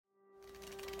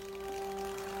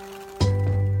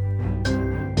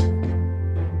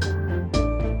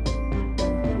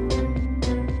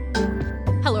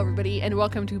and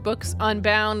welcome to Books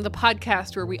Unbound, the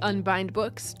podcast where we unbind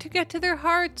books to get to their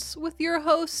hearts with your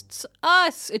hosts,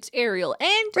 us. It's Ariel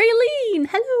and Raylene.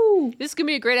 Hello. This is going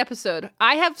to be a great episode.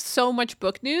 I have so much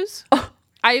book news.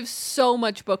 I have so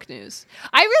much book news.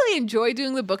 I really enjoy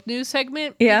doing the book news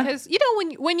segment because, you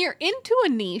know, when you're into a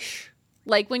niche,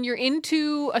 like when you're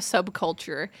into a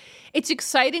subculture, it's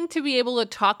exciting to be able to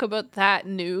talk about that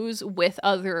news with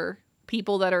other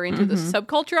people that are into the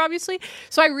subculture, obviously.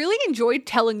 So I really enjoyed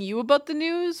telling you about the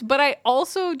news, but I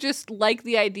also just like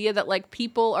the idea that like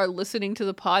people are listening to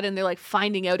the pod and they're like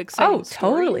finding out exciting stories.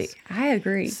 Totally. I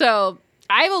agree. So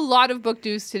I have a lot of book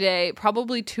news today,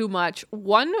 probably too much.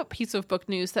 One piece of book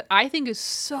news that I think is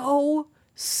so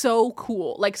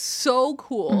cool, like so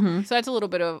cool. So that's a little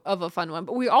bit of a fun one.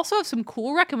 But we also have some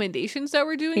cool recommendations that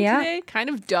we're doing today. Kind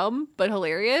of dumb, but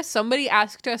hilarious. Somebody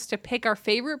asked us to pick our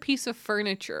favorite piece of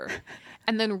furniture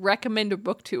and then recommend a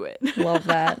book to it. Love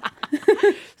that.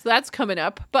 So that's coming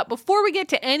up. But before we get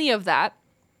to any of that,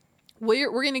 we're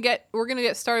gonna get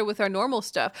started with our normal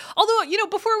stuff. Although, you know,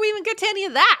 before we even get to any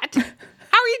of that,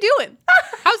 how are you doing?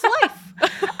 How's life?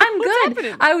 I'm good.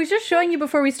 Happening? I was just showing you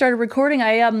before we started recording.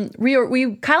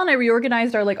 Kyle and I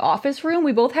reorganized our like office room.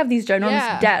 We both have these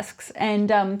ginormous desks,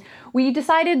 and we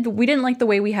decided we didn't like the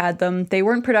way we had them. They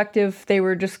weren't productive. They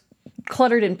were just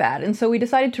cluttered and bad, and so we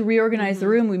decided to reorganize the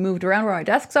room. We moved around where our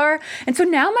desks are, and so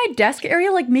now my desk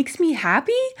area like makes me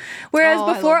happy, whereas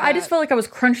before I just felt like I was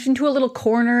crunched into a little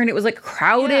corner and it was like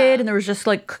crowded and there was just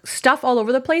like stuff all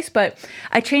over the place. But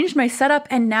I changed my setup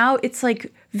and now it's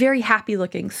like very happy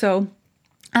looking, so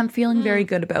I'm feeling very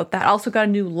good about that. I also got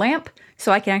a new lamp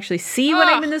so I can actually see when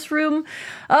I'm in this room.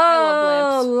 I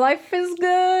love lamps. Life is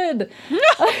good.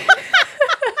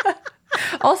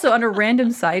 Also, on a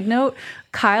random side note,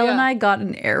 Kyle and I got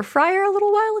an air fryer a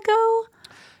little while ago.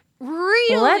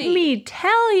 Really? Let me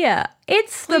tell you,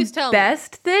 it's the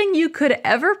best thing you could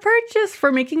ever purchase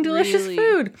for making delicious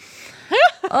food.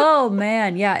 Oh,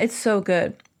 man. Yeah, it's so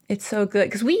good. It's so good.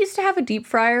 Because we used to have a deep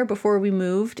fryer before we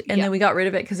moved, and then we got rid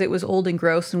of it because it was old and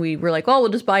gross, and we were like, well,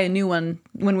 we'll just buy a new one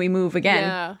when we move again.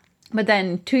 Yeah. But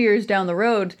then 2 years down the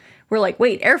road, we're like,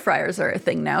 wait, air fryers are a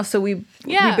thing now, so we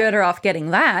better off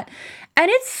getting that. And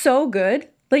it's so good.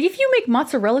 Like, if you make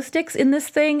mozzarella sticks in this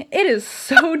thing, it is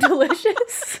so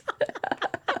delicious.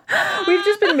 We've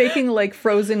just been making, like,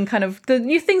 frozen kind of the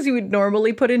new things you would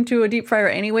normally put into a deep fryer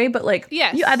anyway. But, like,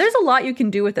 there's a lot you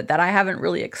can do with it that I haven't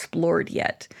really explored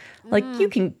yet. Like, you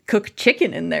can cook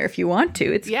chicken in there if you want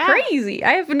to. It's crazy.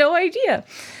 I have no idea.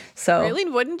 So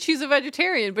Raylene wouldn't. She's a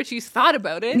vegetarian, but she's thought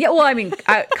about it. Yeah, well, I mean,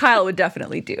 Kyle would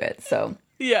definitely do it, so.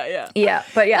 Yeah,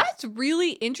 but yeah. That's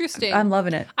really interesting. I'm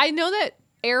loving it. I know that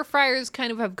air fryers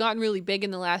kind of have gotten really big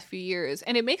in the last few years,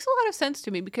 and it makes a lot of sense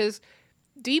to me because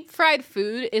deep fried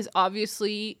food is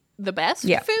obviously the best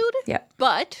food,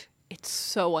 but it's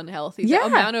so unhealthy. The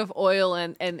amount of oil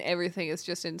and everything is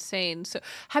just insane. So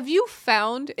have you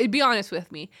found, be honest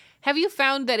with me, have you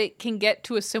found that it can get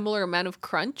to a similar amount of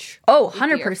crunch? Oh,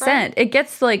 100%. It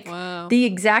gets like the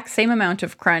exact same amount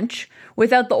of crunch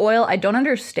without the oil. I don't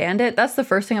understand it. That's the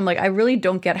first thing I'm like, I really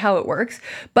don't get how it works.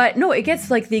 But no, it gets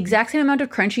like the exact same amount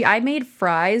of crunchy. I made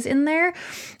fries in there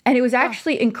and it was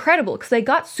actually incredible because they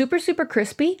got super, super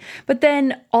crispy. But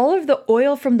then all of the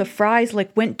oil from the fries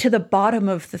like went to the bottom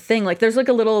of the thing. Like there's like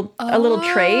a little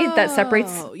tray that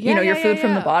separates, your food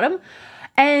from the bottom.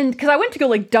 And because I went to go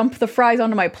like dump the fries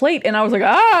onto my plate and I was like,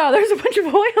 there's a bunch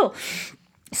of oil.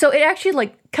 So it actually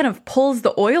like kind of pulls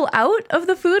the oil out of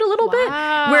the food a little bit.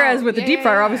 Whereas with the deep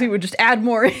fryer, obviously it would just add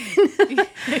more in.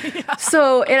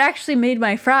 So it actually made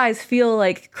my fries feel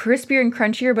like crispier and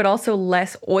crunchier, but also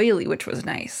less oily, which was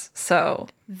nice. So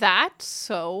that's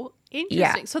so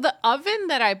interesting. So the oven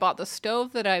that I bought, the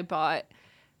stove that I bought,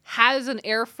 has an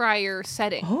air fryer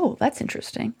setting. Oh, that's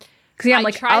interesting. Because I'm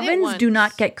like, ovens do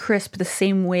not get crisp the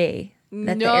same way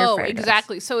that the air fryer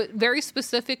exactly. does. So it very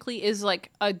specifically is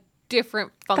like a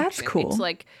different function. That's cool. It's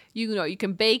like, you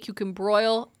can bake, you can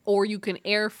broil, or you can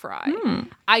air fry.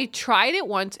 I tried it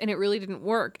once and it really didn't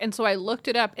work. And so I looked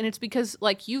it up and it's because,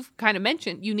 like you've kind of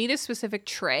mentioned, you need a specific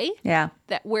tray. Yeah.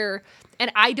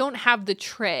 And I don't have the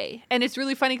tray. And it's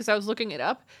really funny because I was looking it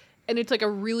up. And it's like a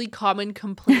really common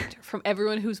complaint from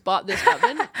everyone who's bought this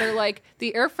oven. They're like,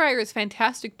 the air fryer is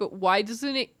fantastic, but why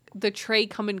doesn't the tray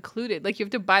come included? Like you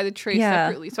have to buy the tray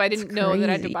separately. So I didn't know that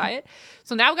I had to buy it.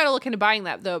 So now I've got to look into buying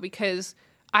that though, because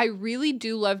I really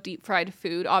do love deep fried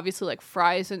food, obviously like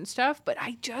fries and stuff, but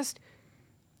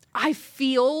I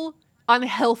feel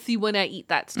unhealthy when I eat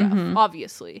that stuff,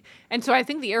 obviously. And so I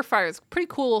think the air fryer is pretty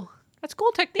cool That's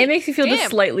cool technique. It makes you feel just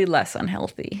slightly less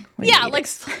unhealthy. Yeah, like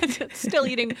still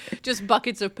eating just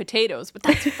buckets of potatoes, but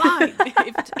that's fine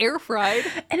if it's air fried.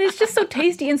 And it's just so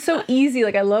tasty and so easy.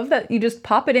 Like, I love that you just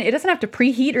pop it in. It doesn't have to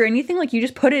preheat or anything. Like, you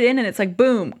just put it in and it's like,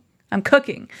 boom, I'm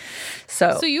cooking.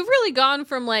 So you've really gone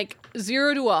from like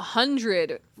 0 to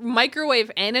 100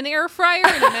 microwave and an air fryer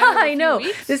in a matter of I know.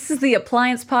 weeks? This is the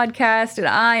Appliance Podcast, and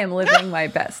I am living my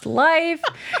best life.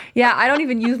 Yeah, I don't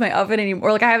even use my oven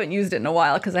anymore. Like, I haven't used it in a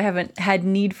while because I haven't had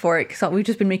need for it. Because we've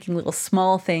just been making little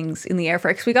small things in the air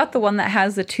fryer. Because we got the one that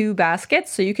has the 2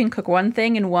 baskets, so you can cook one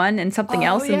thing in one and something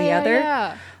else in the other.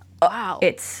 Yeah. Wow,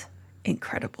 it's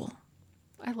incredible.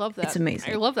 I love that. It's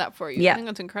amazing. I love that for you. Yeah. I think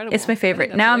that's incredible. It's my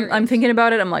favorite. Now I'm thinking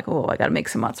about it. I'm like, oh, I got to make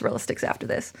some mozzarella sticks after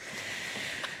this.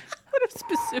 What a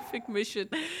specific mission.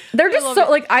 They're just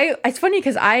so, like, it's funny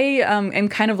because I am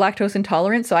kind of lactose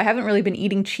intolerant, so I haven't really been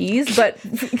eating cheese, but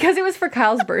because it was for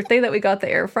Kyle's birthday that we got the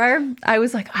air fryer, I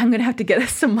was like, I'm going to have to get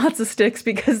us some matzo sticks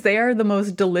because they are the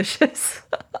most delicious.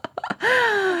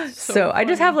 So I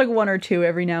just have like 1 or 2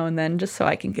 every now and then just so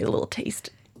I can get a little taste.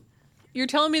 You're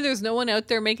telling me there's no one out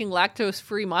there making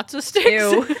lactose-free matzo sticks?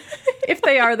 Ew. If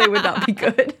they are, they would not be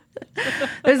good.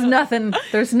 There's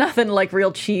nothing like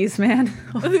real cheese, man.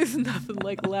 There's nothing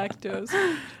like lactose.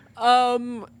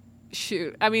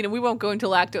 Shoot. I mean, we won't go into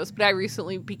lactose, but I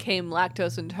recently became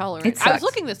lactose intolerant. I was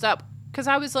looking this up because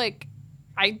I was like,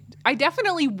 I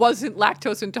definitely wasn't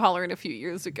lactose intolerant a few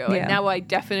years ago, and now I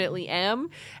definitely am.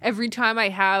 Every time I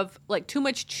have like too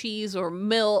much cheese or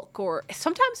milk, or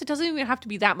sometimes it doesn't even have to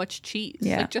be that much cheese.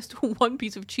 Yeah. Like just one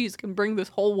piece of cheese can bring this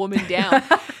whole woman down.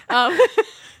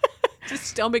 Just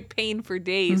stomach pain for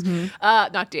days.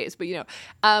 Not days, but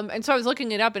and so I was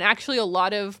looking it up, and actually a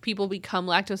lot of people become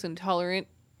lactose intolerant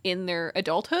in their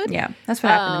adulthood. Yeah, that's what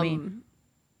happened to me.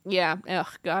 Yeah. Ugh,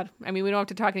 God. I mean, we don't have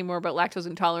to talk anymore about lactose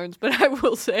intolerance, but I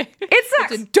will say it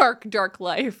sucks. It's a dark, dark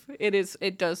life. It is.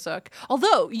 It does suck.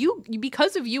 Although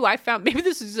because of you, I found, maybe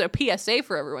this is a PSA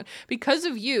for everyone. Because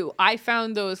of you, I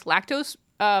found those lactose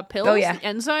pills, the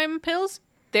enzyme pills.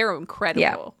 They're incredible.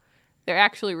 Yeah. They're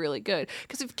actually really good.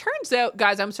 Because it turns out,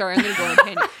 guys, I'm sorry, I'm going to go on a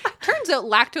tangent. Turns out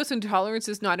lactose intolerance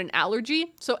is not an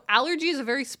allergy. So allergy is a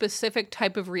very specific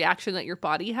type of reaction that your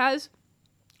body has.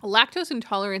 Lactose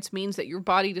intolerance means that your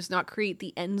body does not create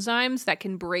the enzymes that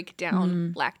can break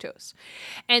down lactose.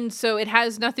 And so it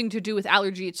has nothing to do with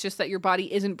allergy. It's just that your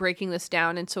body isn't breaking this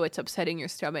down, and so it's upsetting your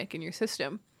stomach and your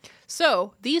system.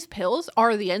 So these pills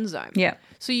are the enzyme. Yeah.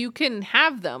 So you can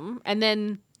have them, and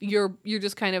then you're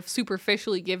just kind of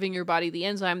superficially giving your body the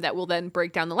enzyme that will then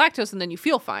break down the lactose, and then you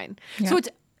feel fine. Yeah.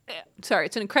 So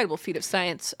it's an incredible feat of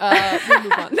science. We'll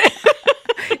move on.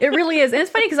 It really is. And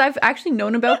it's funny because I've actually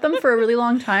known about them for a really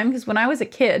long time, because when I was a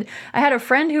kid, I had a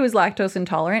friend who was lactose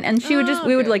intolerant, and she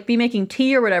we would like be making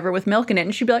tea or whatever with milk in it,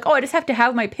 and she'd be like, oh, I just have to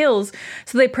have my pills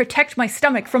so they protect my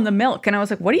stomach from the milk. And I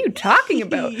was like, what are you talking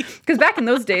about? Because back in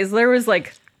those days, there was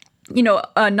like,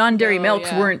 non-dairy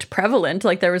milks weren't prevalent.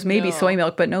 Like there was maybe soy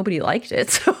milk, but nobody liked it.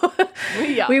 So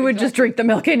we would just drink the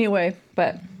milk anyway.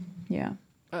 But yeah.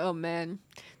 Oh, man.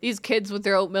 These kids with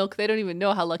their oat milk, they don't even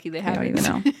know how lucky they have. They don't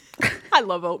even know. I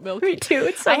love oat milk. Me too.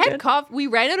 It's so I had cough. We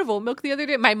ran out of oat milk the other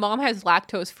day. My mom has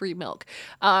lactose-free milk.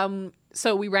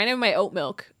 So we ran out of my oat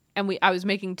milk, and I was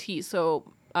making tea.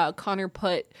 So Connor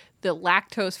put the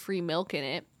lactose-free milk in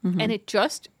it, and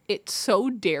it's so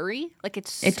dairy. Like it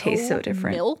tastes so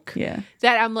different. Milk. Yeah.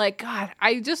 That I'm like, God,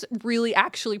 I just really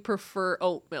actually prefer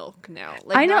oat milk now.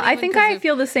 Like, I know. I think I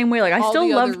feel the same way. Like I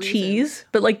still love cheese,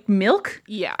 but like milk.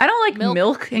 Yeah. I don't like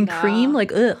milk and cream.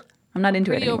 Like, ugh. I'm not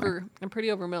into it anymore. I'm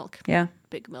pretty over milk. Yeah.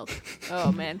 Big milk.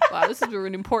 Oh, man. Wow, this is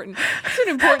an important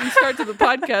start to the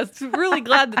podcast. Really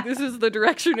glad that this is the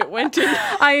direction it went in.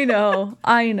 I know.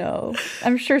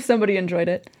 I'm sure somebody enjoyed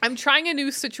it. I'm trying a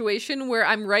new situation where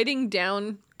I'm writing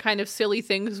down kind of silly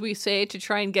things we say to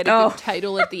try and get a good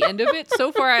title at the end of it.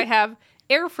 So far, I have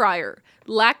air fryer,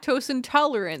 lactose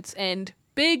intolerance, and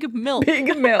big milk.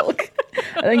 Big milk.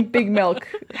 I think big milk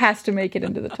has to make it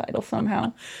into the title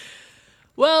somehow.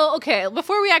 Well, okay,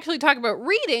 before we actually talk about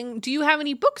reading, do you have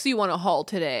any books you want to haul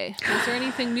today? Is there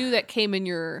anything new that came in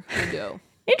your window?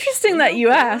 Interesting that you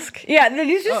ask. Yeah,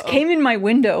 these just came in my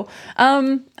window.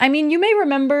 I mean, you may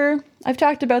remember, I've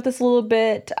talked about this a little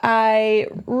bit. I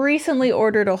recently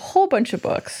ordered a whole bunch of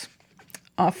books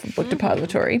off of Book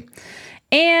Depository.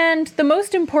 And the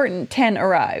most important 10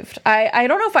 arrived. I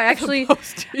don't know if I actually,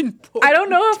 I don't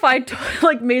know if I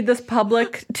made this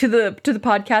public to the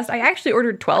podcast. I actually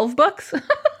ordered 12 books.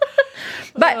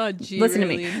 But listen to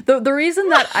me. The reason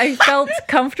that I felt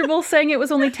comfortable saying it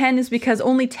was only 10 is because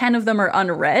only 10 of them are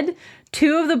unread.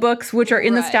 2 of the books which are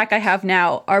in the stack I have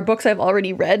now are books I've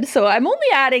already read. So I'm only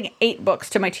adding 8 books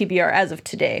to my TBR as of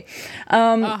today. But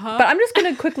I'm just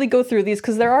going to quickly go through these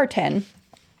because there are 10.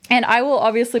 And I will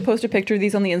obviously post a picture of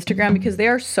these on the Instagram because they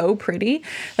are so pretty.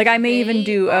 Like I may even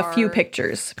do a few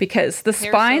pictures because the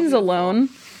spines alone,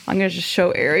 I'm going to just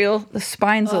show Ariel, the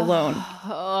spines alone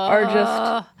are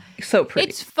just so pretty.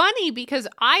 It's funny because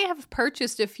I have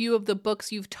purchased a few of the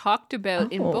books you've talked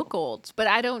about in Book Olds, but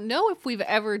I don't know if we've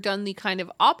ever done the kind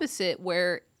of opposite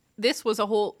where this was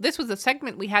a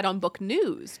segment we had on Book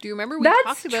News. Do you remember we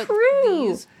talked about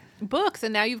these books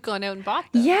and now you've gone out and bought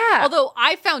them? Yeah. Although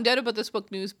I found out about this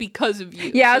Book News because of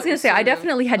you. Yeah, so I was going to say I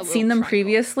definitely had seen them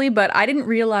previously, but I didn't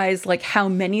realize like how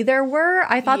many there were.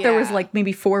 I thought there was like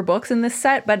maybe 4 books in this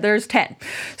set, but there's 10.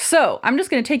 So I'm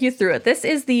just going to take you through it. This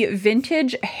is the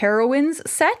Vintage Heroines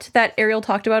set that Ariel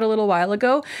talked about a little while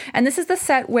ago. And this is the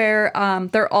set where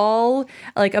they're all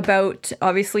like about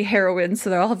obviously heroines.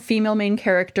 So they all have female main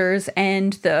characters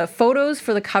and the photos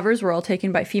for the covers were all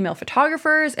taken by female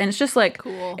photographers. And it's just like,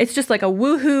 cool. It's just like a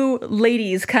woohoo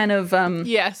ladies kind of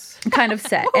kind of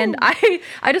set. And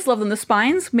I just love them. The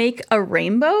spines make a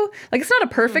rainbow. Like it's not a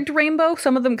perfect rainbow.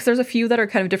 Some of them, because there's a few that are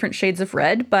kind of different shades of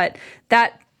red, but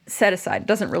that set aside,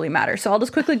 doesn't really matter. So I'll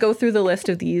just quickly go through the list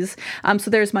of these.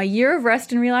 So there's My Year of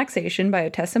Rest and Relaxation by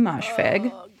Ottessa Moshfegh.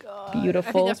 Oh, God. Beautiful.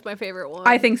 I think that's my favorite one.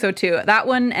 I think so too. That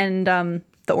one and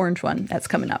the orange one that's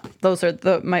coming up. Those are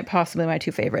possibly my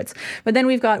 2 favorites. But then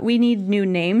we've got We Need New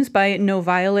Names by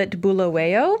Noviolet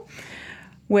Bulawayo,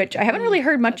 which I haven't really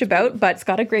heard much about, but it's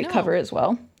got a great cover as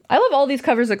well. I love all these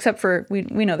covers except for we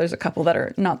know there's a couple that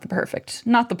are not the perfect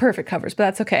covers, but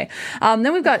that's okay.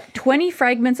 Then we've got 20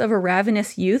 Fragments of a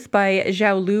Ravenous Youth by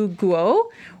Xiaolu Guo,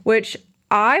 which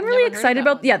I'm really excited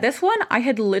about. Yeah, this one I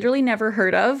had literally never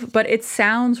heard of, but it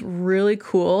sounds really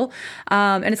cool.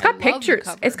 And it's got pictures.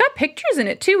 It's got pictures in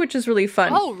it too, which is really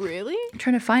fun. Oh, really? I'm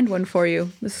trying to find one for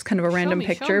you. This is kind of a random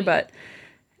picture, but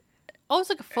oh, it's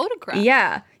like a photograph.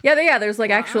 Yeah. There's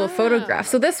like actual photographs.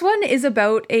 So this one is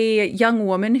about a young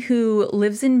woman who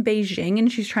lives in Beijing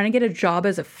and she's trying to get a job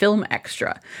as a film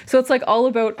extra. So it's like all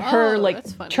about her like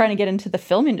trying to get into the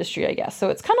film industry, I guess. So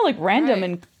it's kind of like random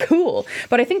and cool.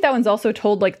 But I think that one's also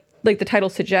told like the title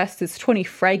suggests, it's 20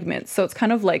 fragments. So it's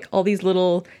kind of like all these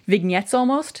little vignettes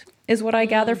almost is what I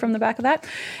gather from the back of that.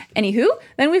 Anywho,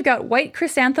 then we've got White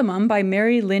Chrysanthemum by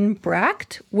Mary Lynn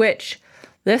Bracht, which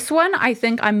this one I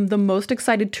think I'm the most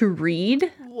excited to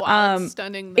read. Wow, it's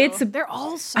stunning though. They're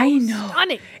all so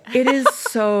stunning. It is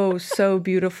so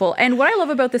beautiful. And what I love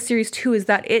about this series too is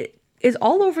that it is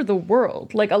all over the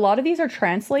world. Like a lot of these are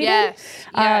translated. Yes,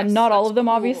 not all of them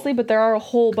obviously, but there are a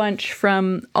whole bunch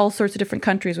from all sorts of different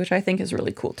countries, which I think is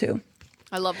really cool too.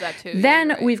 I love that too.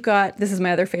 Then we've got, this is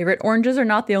my other favorite, Oranges Are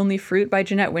Not the Only Fruit by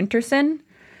Jeanette Winterson.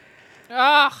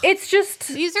 It's just,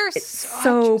 these are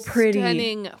so pretty.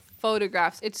 Stunning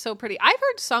photographs. It's so pretty. I've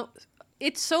heard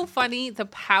it's so funny the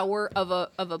power of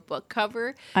a book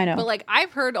cover. I know. But like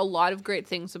I've heard a lot of great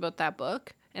things about that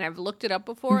book and I've looked it up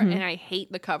before and I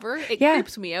hate the cover. It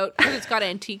creeps me out because it's got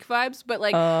antique vibes, but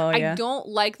like I don't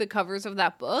like the covers of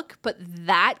that book, but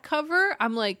that cover,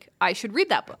 I'm like, I should read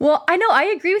that book. Well, I know, I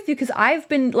agree with you because I've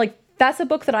been like, that's a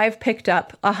book that I've picked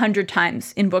up 100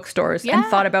 times in bookstores and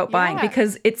thought about buying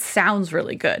because it sounds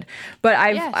really good. But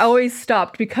I've always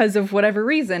stopped because of whatever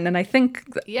reason. And I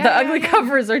think the ugly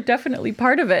covers are definitely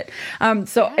part of it.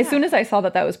 So as soon as I saw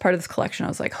that was part of this collection, I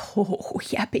was like, oh,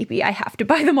 yeah, baby, I have to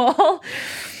buy them all.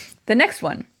 The next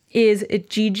one is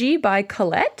Gigi by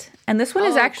Colette. And this one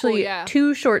is actually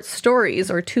 2 short stories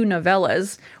or 2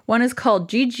 novellas. One is called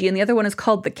Gigi and the other one is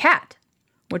called The Cat.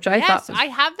 Which I thought was... I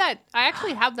have that. I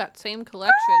actually have that same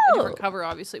collection. A different cover,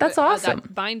 obviously. That's awesome.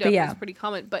 That bind up is pretty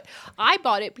common. But I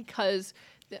bought it because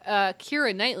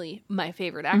Keira Knightley, my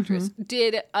favorite actress,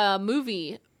 did a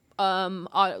movie,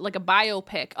 like a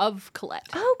biopic of Colette.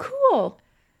 Oh, cool.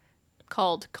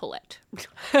 Called Colette.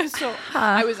 So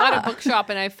I was at a bookshop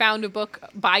and I found a book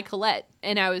by Colette,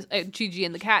 and I was Gigi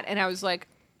and the Cat, and I was like,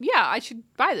 yeah, I should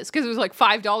buy this because it was like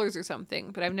 $5 or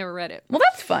something. But I've never read it. Well,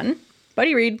 that's fun.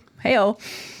 Buddy read. Heyo.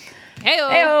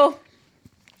 Heyo.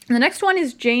 And the next one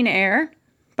is Jane Eyre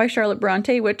by Charlotte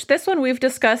Bronte, which this one we've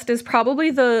discussed is probably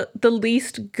the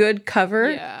least good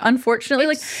cover, unfortunately.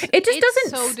 Like it just doesn't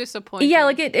so disappointing. Yeah,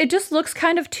 like it just looks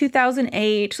kind of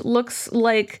 2008, looks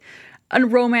like a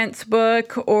romance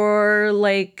book or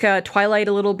like Twilight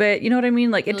a little bit. You know what I mean?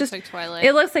 Like it just looks like Twilight.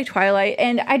 It looks like Twilight,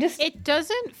 and it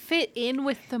doesn't fit in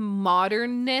with the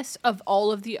modernness of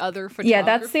all of the other photographers. Yeah,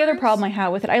 that's the other problem I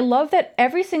have with it. I love that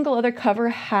every single other cover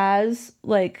has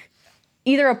like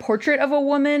either a portrait of a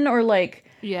woman or like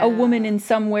a woman in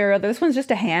somewhere. This one's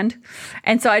just a hand.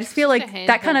 And so I just feel like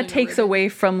that kind of takes away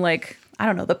from like, I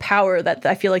don't know, the power that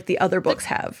I feel like the other books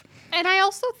have. And I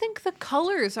also think the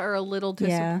colors are a little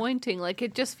disappointing. Yeah. Like,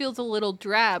 it just feels a little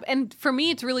drab. And for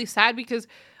me, it's really sad because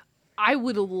I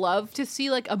would love to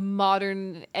see like a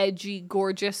modern, edgy,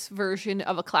 gorgeous version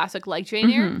of a classic like Jane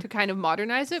Eyre to kind of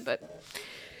modernize it. But,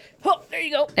 oh, there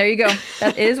you go. There you go.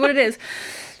 That is what it is.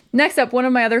 Next up, one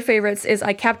of my other favorites is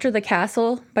I Capture the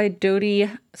Castle by Dodie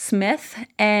Smith,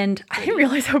 and I didn't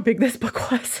realize how big this book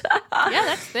was. Yeah,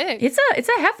 that's big. It's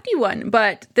a hefty one,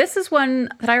 but this is one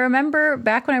that I remember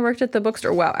back when I worked at the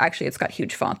bookstore. Wow, actually, it's got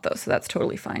huge font though, so that's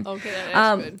totally fine. Okay,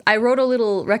 that's good. I wrote a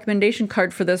little recommendation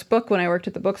card for this book when I worked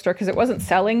at the bookstore because it wasn't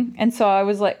selling, and so I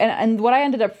was like, and what I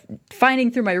ended up finding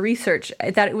through my research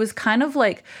that it was kind of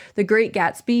like The Great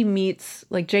Gatsby meets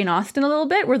like Jane Austen a little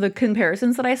bit, were the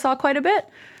comparisons that I saw quite a bit.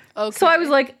 Okay. So I was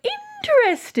like,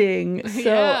 interesting. So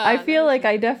yeah, I feel like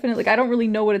I definitely, I don't really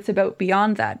know what it's about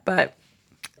beyond that, but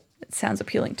it sounds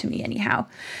appealing to me anyhow.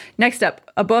 Next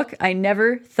up, a book I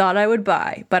never thought I would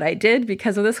buy, but I did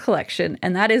because of this collection,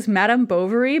 and that is Madame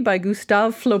Bovary by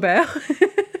Gustave Flaubert.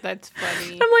 That's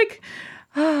funny. I'm like,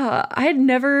 I had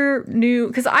never knew,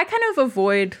 because I kind of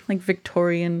avoid like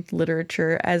Victorian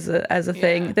literature as a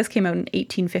thing. This came out in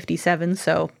 1857,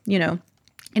 so, you know.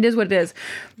 It is what it is.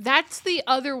 That's the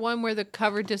other one where the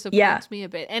cover disappoints me a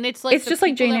bit. And it's like it's just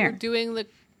like Jane Eyre.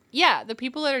 The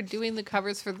people that are doing the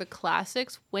covers for the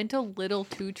classics went a little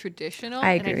too traditional.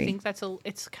 I agree. And I think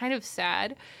it's kind of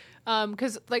sad.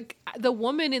 Because like the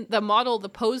woman in the model, the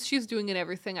pose she's doing and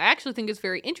everything, I actually think is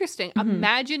very interesting.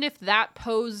 Imagine if that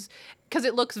pose, because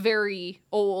it looks very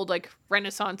old, like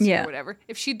Renaissance or whatever.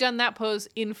 If she'd done that pose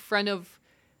in front of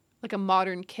like a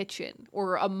modern kitchen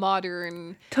or a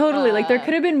modern like there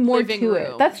could have been more to room.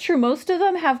 It. That's true. Most of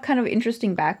them have kind of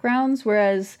interesting backgrounds,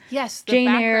 whereas Jane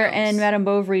Eyre and Madame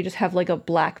Bovary just have like a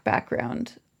black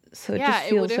background, so it just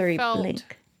feels very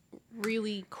blank.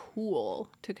 Really cool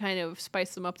to kind of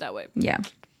spice them up that way. Yeah.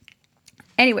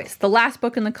 Anyways, the last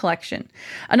book in the collection.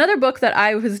 Another book that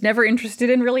I was never interested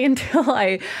in really until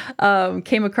I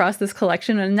came across this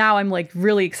collection, and now I'm like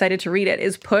really excited to read it,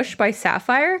 is Push by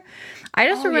Sapphire. I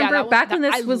just remember back when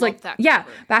this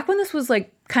was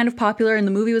like kind of popular and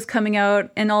the movie was coming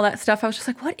out and all that stuff, I was just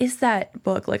like, what is that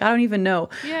book? Like, I don't even know.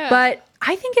 Yeah. But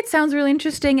I think it sounds really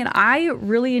interesting, and I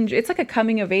really enjoy. It's like a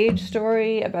coming of age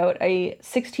story about a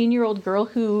 16-year-old girl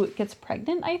who gets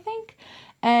pregnant, I think,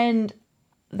 and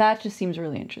that just seems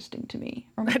really interesting to me.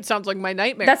 That sounds like my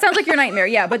nightmare. That sounds like your nightmare,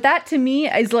 yeah. But that to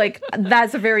me is like,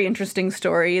 that's a very interesting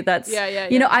story. That's,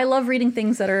 you know, I love reading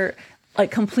things that are like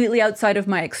completely outside of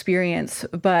my experience,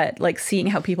 but like seeing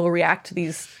how people react to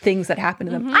these things that happen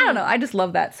to them. I don't know. I just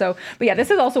love that. So, but yeah,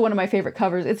 this is also one of my favorite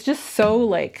covers. It's just so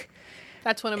like,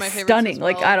 that's one of my favorites. Stunning. As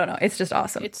well. Like, I don't know. It's just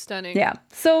awesome. It's stunning. Yeah.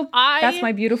 So that's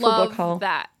my beautiful book haul.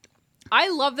 I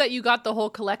love that you got the whole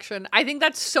collection. I think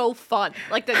that's so fun.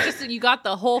 Like that, just that you got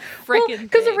the whole freaking.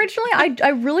 Because originally,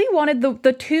 I really wanted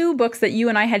the two books that you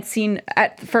and I had seen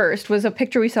at first was a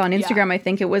picture we saw on Instagram. Yeah. I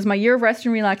think it was My Year of Rest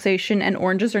and Relaxation and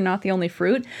Oranges Are Not the Only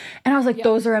Fruit. And I was like,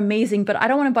 those are amazing, but I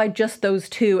don't want to buy just those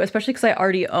two, especially because I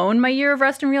already own My Year of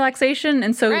Rest and Relaxation.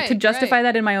 And so to justify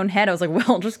that in my own head, I was like,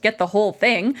 well, just get the whole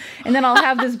thing, and then I'll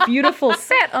have this beautiful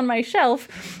set on my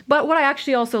shelf. But what I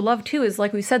actually also love too is,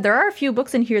 like we said, there are a few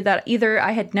books in here that either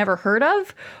I had never heard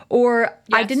of or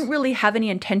I didn't really have any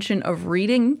intention of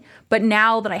reading, but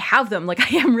now that I have them, like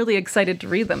I am really excited to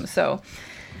read them. So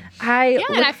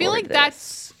and I feel like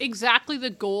that's exactly the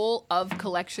goal of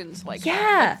collections like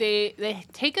that. Like they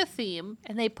take a theme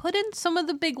and they put in some of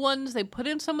the big ones, they put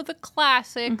in some of the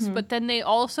classics, but then they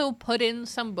also put in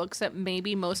some books that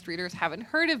maybe most readers haven't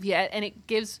heard of yet, and it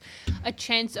gives a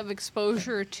chance of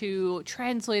exposure to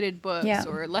translated books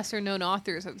or lesser known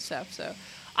authors and stuff. So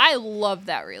I love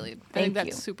that, really. I think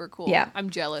that's super cool. Yeah. I'm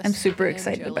jealous. I'm super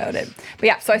excited about it. But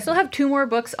yeah, so I still have 2 more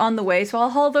books on the way, so I'll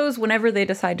haul those whenever they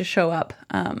decide to show up.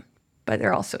 But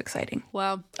they're also exciting.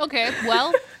 Wow. Okay,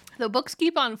 well, the books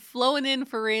keep on flowing in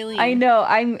for Raylene. I know.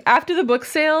 After the book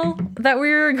sale that we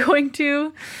were going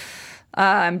to,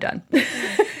 I'm done.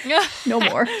 No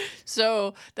more.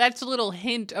 So that's a little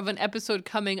hint of an episode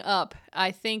coming up.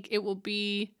 I think it will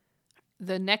be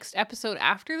the next episode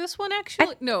after this one,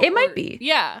 actually. It might be.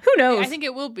 Yeah. Who knows? I think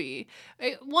it will be.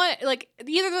 Either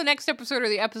the next episode or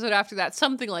the episode after that,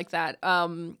 something like that.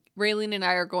 Raylene and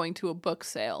I are going to a book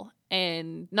sale.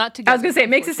 And not together. I was going to say, it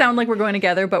makes it sound like we're going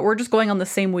together, but we're just going on the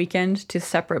same weekend to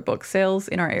separate book sales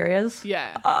in our areas.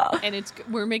 Yeah. And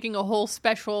we're making a whole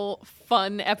special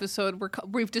fun episode.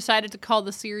 We've decided to call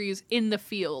the series In the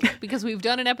Field, because we've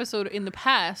done an episode in the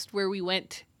past where we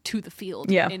went to the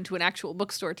field into an actual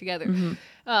bookstore together.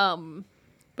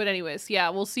 But anyways, yeah,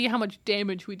 we'll see how much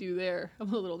damage we do there.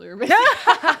 I'm a little nervous.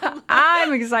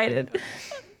 I'm excited.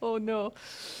 Oh no.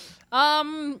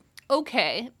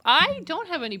 Okay, I don't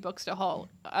have any books to haul.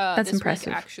 That's this impressive,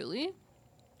 week, actually.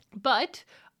 But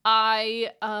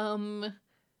I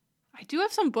do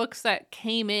have some books that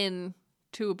came in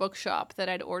to a bookshop that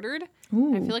I'd ordered.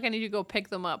 Ooh. I feel like I need to go pick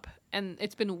them up, and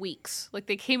it's been weeks. Like,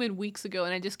 they came in weeks ago,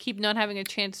 and I just keep not having a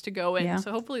chance to go in. Yeah.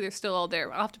 So hopefully they're still all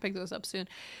there. I'll have to pick those up soon.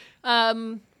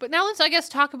 But now let's, I guess,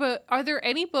 talk about, are there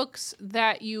any books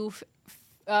that you've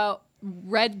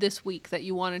read this week that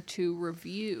you wanted to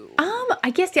review? I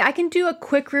guess, I can do a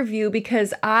quick review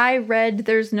because I read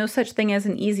There's No Such Thing as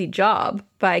an Easy Job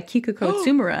by Kikuko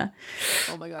Tsumura.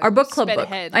 Oh my God. Our book club book.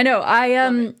 Ahead. I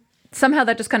know. Somehow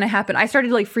that just kind of happened. I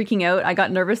started like freaking out. I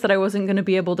got nervous that I wasn't going to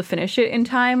be able to finish it in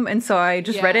time. And so I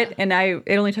just read it, and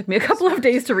it only took me a couple of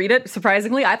days to read it,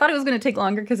 surprisingly. I thought it was going to take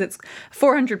longer because it's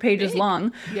 400 pages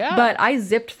long. Yeah. But I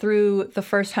zipped through the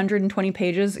first 120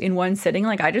 pages in one sitting.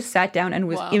 Like, I just sat down and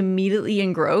was immediately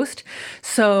engrossed.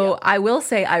 So I will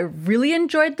say I really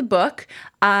enjoyed the book.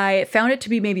 I found it to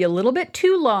be maybe a little bit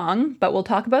too long, but we'll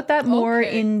talk about that more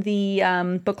in the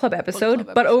book club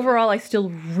episode. But overall, I still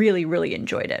really, really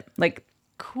enjoyed it. Like,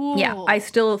 cool. Yeah, I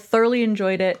still thoroughly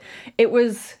enjoyed it. It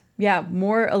was, a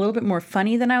little bit more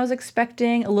funny than I was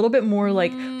expecting, a little bit more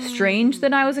like strange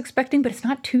than I was expecting, but it's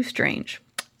not too strange.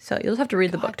 So you'll have to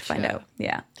read the book to find out.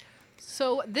 Yeah.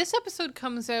 So this episode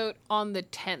comes out on the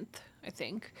 10th, I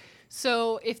think.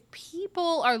 So if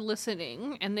people are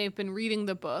listening and they've been reading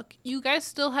the book, you guys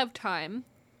still have time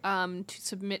to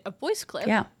submit a voice clip.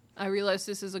 Yeah. I realize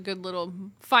this is a good little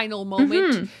final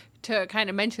moment to kind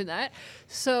of mention that.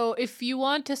 So if you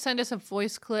want to send us a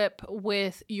voice clip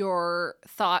with your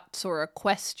thoughts or a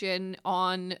question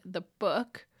on the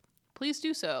book, please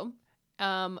do so.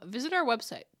 Visit our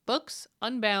website,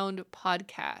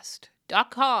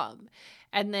 booksunboundpodcast.com.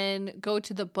 And then go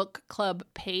to the book club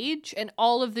page, and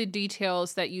all of the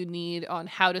details that you need on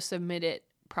how to submit it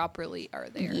properly are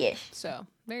there. Yes. So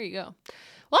there you go.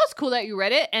 Well, it's cool that you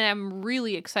read it, and I'm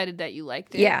really excited that you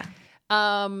liked it. Yeah.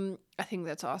 I think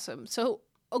that's awesome. So,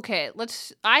 okay,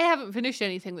 I haven't finished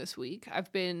anything this week.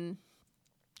 I've been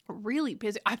really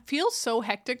busy. I feel so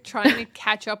hectic trying to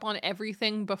catch up on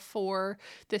everything before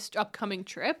this upcoming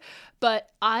trip, but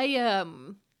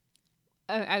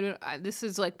this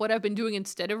is like what I've been doing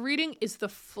instead of reading is the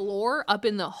floor up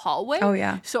in the hallway. Oh,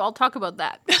 yeah. So I'll talk about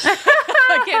that.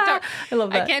 I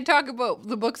love that. I can't talk about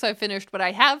the books I finished, but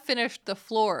I have finished the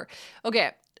floor.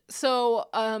 Okay. So,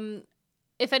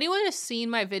 if anyone has seen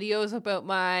my videos about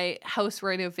my house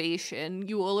renovation,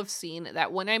 you will have seen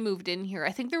that when I moved in here,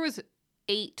 I think there was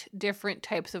 8 different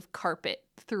types of carpet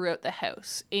throughout the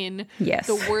house in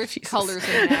the worst colors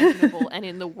imaginable and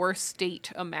in the worst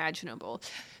state imaginable.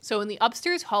 So in the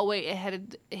upstairs hallway, it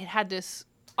had this.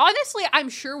 Honestly, I'm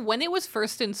sure when it was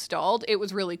first installed, it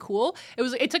was really cool.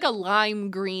 It's like a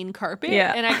lime green carpet,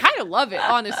 and I kind of love it.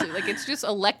 Honestly, like it's just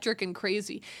electric and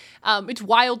crazy. It's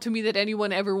wild to me that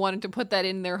anyone ever wanted to put that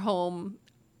in their home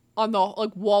on the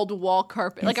like wall to wall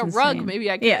carpet, like a rug. Maybe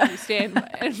I can't understand.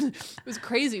 It was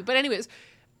crazy, but anyways,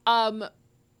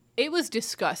 it was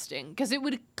disgusting because it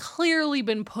would have clearly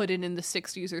been put in the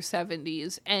 60s or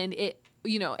 70s, and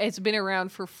it's been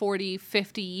around for 40,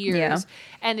 50 years,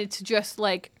 and it's just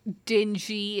like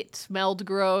dingy. It smelled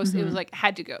gross. It was like,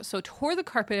 had to go. So tore the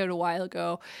carpet out a while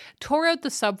ago, tore out the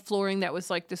subflooring that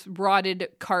was like this rotted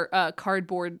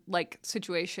cardboard like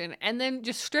situation, and then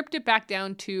just stripped it back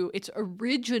down to its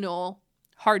original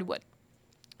hardwood.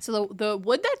 So the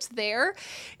wood that's there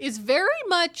is very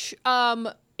much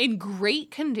in great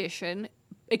condition,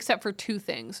 except for 2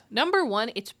 things. Number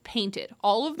 1, it's painted.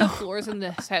 All of the floors in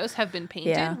this house have been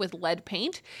painted with lead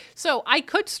paint. So I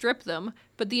could strip them,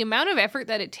 but the amount of effort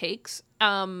that it takes,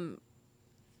 and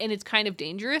it's kind of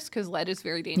dangerous because lead is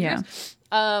very dangerous.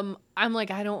 I'm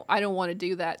like, I don't want to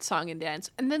do that song and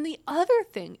dance. And then the other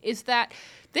thing is that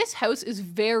this house is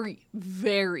very,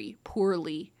 very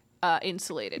poorly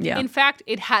insulated. In fact,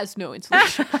 it has no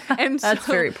insulation. And that's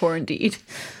very poor indeed.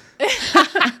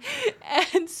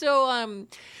 And so,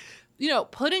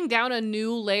 putting down a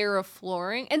new layer of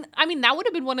flooring, and I mean, that would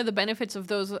have been one of the benefits of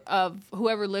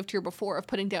whoever lived here before of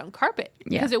putting down carpet,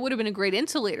 because it would have been a great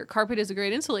insulator. Carpet is a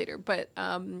great insulator. But,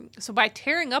 so by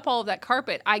tearing up all of that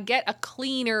carpet, I get a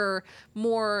cleaner,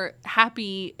 more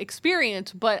happy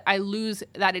experience, but I lose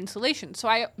that insulation. So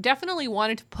I definitely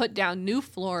wanted to put down new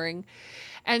flooring.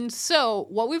 And so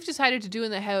what we've decided to do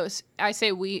in the house, I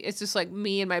say we, it's just like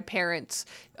me and my parents,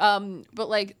 but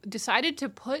like decided to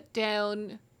put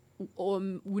down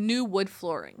new wood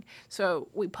flooring. So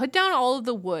we put down all of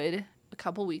the wood a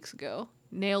couple weeks ago,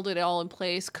 nailed it all in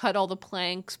place, cut all the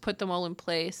planks, put them all in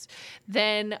place.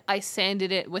 Then I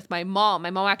sanded it with my mom. My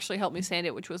mom actually helped me sand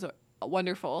it, which was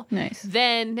wonderful. Nice.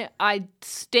 Then I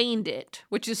stained it,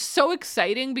 which is so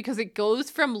exciting because it goes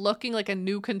from looking like a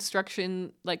new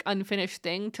construction, like unfinished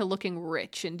thing, to looking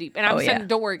rich and deep. And I'm sending,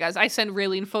 don't worry guys, I send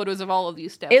Raylene photos of all of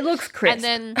these steps. It looks crisp. And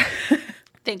then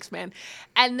thanks, man.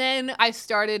 And then I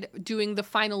started doing the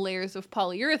final layers of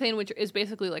polyurethane, which is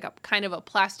basically like a kind of a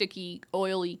plasticky,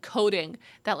 oily coating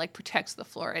that like protects the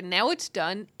floor. And now it's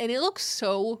done and it looks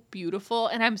so beautiful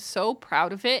and I'm so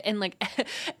proud of it. And like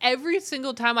every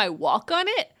single time I walk on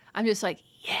it, I'm just like,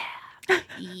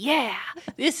 yeah,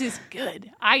 this is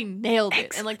good. I nailed it.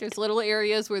 Excellent. And like there's little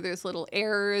areas where there's little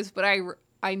errors, but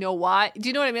I know why. Do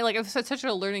you know what I mean? Like, it's such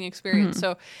a learning experience.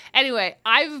 So anyway,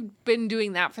 I've been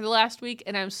doing that for the last week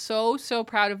and I'm so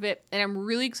proud of it. And I'm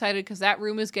really excited because that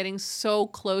room is getting so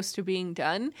close to being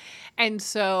done. And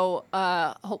so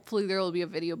hopefully there will be a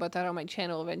video about that on my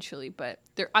channel eventually. But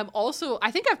I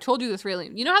think I've told you this,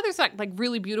 Raylene. You know how there's that like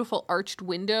really beautiful arched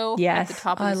window at the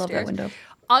top of the stairs? I love that window.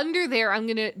 Under there, I'm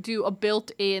going to do a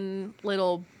built-in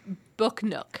little book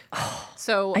nook.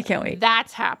 So I can't wait.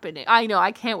 That's happening. I know.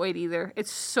 I can't wait either.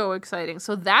 It's so exciting.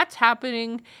 So that's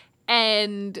happening.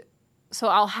 And so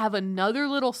I'll have another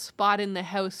little spot in the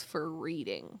house for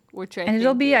reading, which I think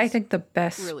it'll be, I think, the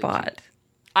best really spot. Cute.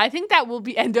 I think that will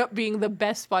end up being the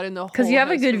best spot in the whole house. Because you have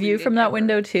a good view from that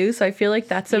window too. So I feel like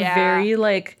that's a very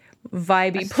like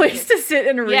vibey place to sit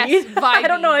and read. Yes, vibey. I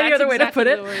don't know any other way to put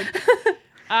it.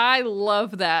 I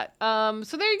love that.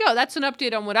 So there you go. That's an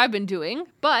update on what I've been doing.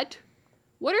 But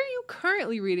what are you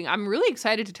currently reading? I'm really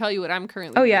excited to tell you what I'm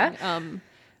currently reading. Yeah?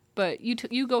 But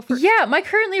you go first. Yeah, my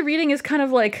currently reading is kind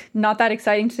of like not that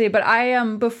exciting today.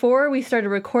 But before we started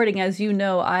recording, as you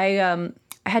know, I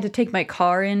had to take my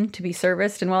car in to be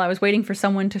serviced. And while I was waiting for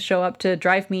someone to show up to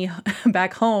drive me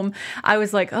back home, I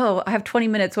was like, oh, I have 20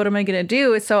 minutes. What am I going to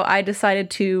do? So I decided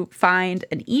to find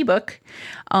an ebook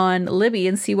on Libby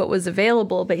and see what was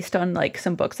available based on like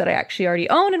some books that I actually already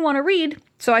own and want to read.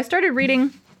 So I started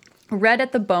reading Red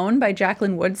at the Bone by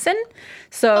Jacqueline Woodson.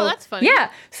 So that's funny. Yeah.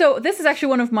 So this is actually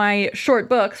one of my short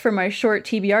books for my short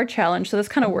TBR challenge. So this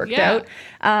kind of worked out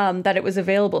that it was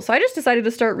available. So I just decided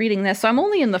to start reading this. So I'm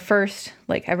only in the first,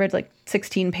 I read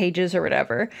 16 pages or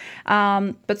whatever.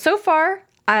 But so far,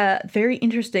 very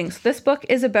interesting. So this book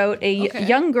is about a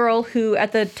young girl who,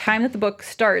 at the time that the book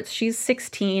starts, she's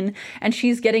 16 and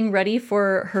she's getting ready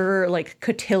for her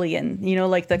cotillion,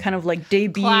 the kind of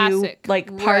debut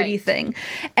classic, party thing.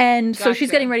 And so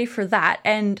she's getting ready for that.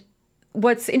 And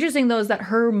what's interesting though is that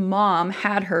her mom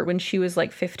had her when she was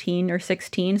 15 or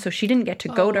 16, so she didn't get to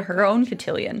go to her own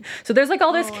cotillion. So there's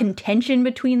all this contention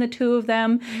between the two of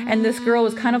them, and this girl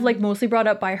was kind of mostly brought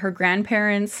up by her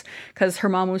grandparents because her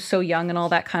mom was so young and all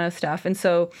that kind of stuff. And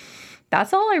so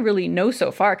that's all I really know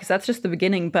so far, because that's just the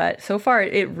beginning. But so far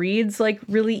it reads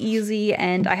really easy,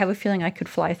 and I have a feeling I could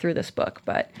fly through this book.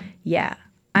 But yeah,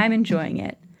 I'm enjoying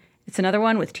it. It's another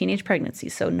one with teenage pregnancy,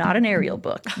 so not an Ariel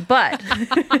book, but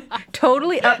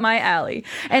totally up my alley.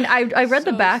 And I read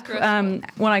the back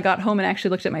when I got home and actually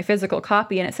looked at my physical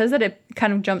copy, and it says that it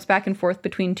kind of jumps back and forth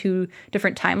between two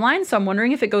different timelines. So I'm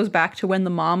wondering if it goes back to when the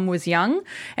mom was young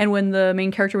and when the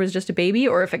main character was just a baby,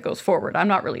 or if it goes forward. I'm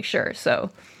not really sure. So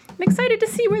I'm excited to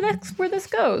see where this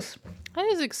goes. That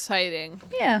is exciting.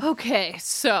 Yeah. Okay,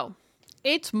 so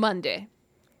it's Monday.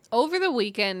 Over the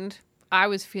weekend, I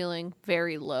was feeling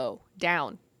very low,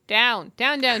 down.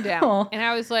 Aww. And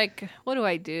I was like, what do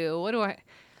I do?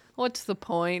 What's the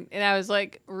point? And I was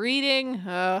like, reading?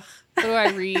 Ugh, what do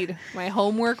I read? My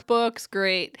homework books?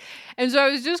 Great. And so I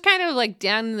was just kind of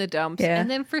down in the dumps. Yeah.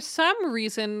 And then for some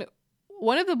reason,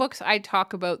 one of the books I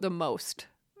talk about the most,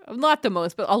 not the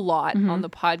most, but a lot on the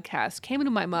podcast, came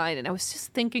into my mind. And I was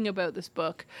just thinking about this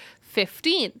book,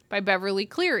 15 by Beverly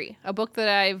Cleary, a book that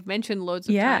I've mentioned loads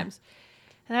of times.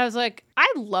 And I was like,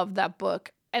 I love that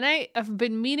book. And I have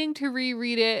been meaning to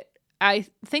reread it. I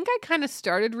think I kind of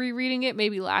started rereading it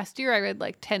maybe last year. I read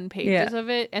 10 pages of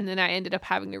it. And then I ended up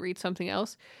having to read something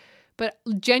else. But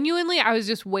genuinely, I was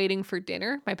just waiting for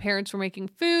dinner. My parents were making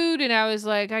food. And I was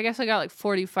like, I guess I got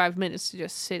 45 minutes to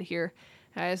just sit here.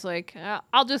 And I was like,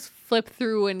 I'll just flip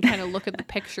through and kind of look at the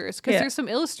pictures. Because there's some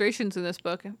illustrations in this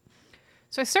book.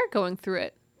 So I start going through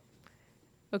it.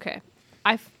 Okay.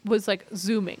 I was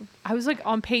zooming. I was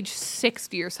on page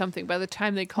 60 or something by the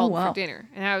time they called for dinner.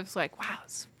 And I was like, wow,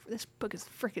 this book is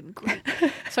freaking great.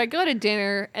 So I go to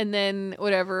dinner and then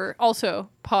whatever. Also,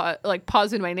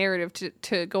 pause in my narrative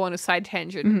to go on a side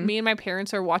tangent. Mm-hmm. Me and my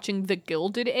parents are watching The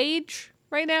Gilded Age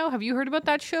right now. Have you heard about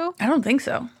that show? I don't think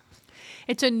so.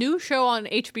 It's a new show on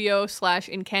HBO /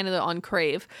 in Canada on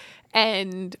Crave.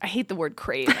 And I hate the word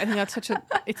crave. I think that's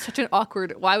it's such an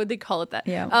awkward, why would they call it that?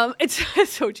 Yeah. It's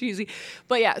so cheesy.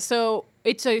 But yeah, so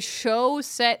it's a show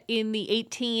set in the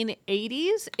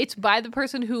 1880s. It's by the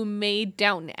person who made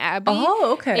Downton Abbey.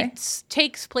 Oh, okay. It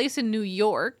takes place in New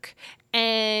York.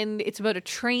 And it's about a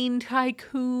train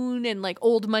tycoon and like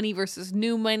old money versus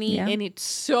new money. Yeah. And it's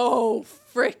so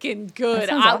freaking good.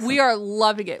 Awesome. We are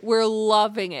loving it. We're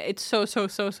loving it. It's so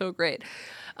great.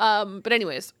 But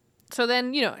anyways, so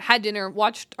then, had dinner,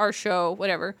 watched our show,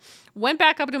 whatever. Went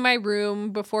back up to my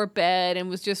room before bed and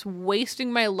was just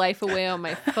wasting my life away on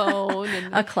my phone.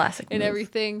 And a classic and move.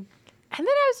 Everything. And then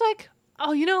I was like,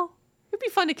 oh, it'd be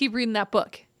fun to keep reading that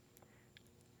book.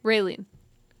 Raylene.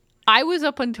 I was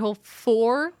up until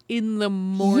 4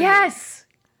 a.m. Yes.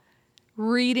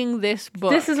 Reading this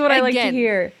book. This is what I like to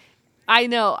hear. I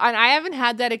know. And I haven't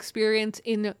had that experience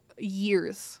in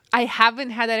years.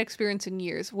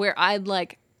 Where I'm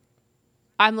like,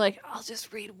 I'll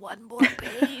just read one more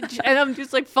page. And I'm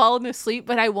just like falling asleep,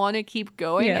 but I want to keep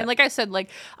going. Yeah. And like I said, like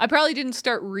I probably didn't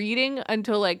start reading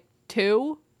until like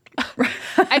 2.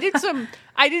 I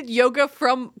did yoga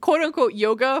from quote unquote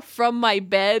yoga from my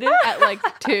bed at like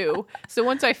 2. So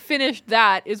once I finished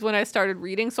that is when I started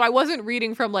reading. So I wasn't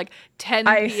reading from like 10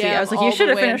 p.m. I see. I was like, you should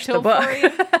have finished the book.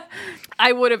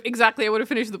 I would have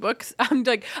finished the books. I'm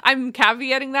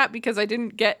caveating that because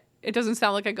it doesn't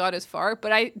sound like I got as far,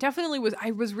 but I definitely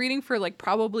was reading for like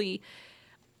probably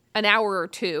an hour or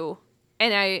 2.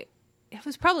 And it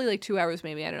was probably like 2 hours,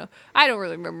 maybe. I don't know. I don't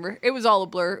really remember. It was all a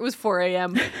blur. It was 4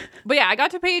 a.m. But yeah, I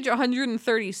got to page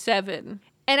 137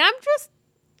 and I'm just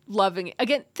loving it.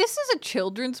 Again, this is a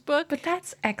children's book. But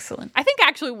that's excellent. I think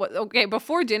actually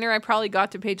before dinner, I probably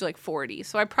got to page like 40.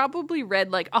 So I probably read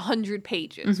like 100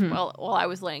 pages while I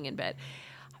was laying in bed.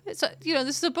 So,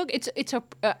 this is a book.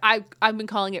 I've been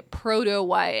calling it proto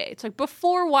YA. It's like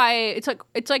before YA. It's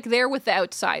like there with the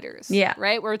outsiders. Yeah.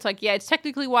 Right. Where it's like, yeah, it's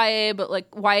technically YA, but like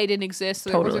YA didn't exist.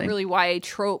 So There wasn't really YA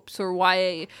tropes or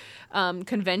YA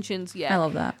conventions yet. I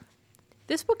love that.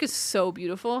 This book is so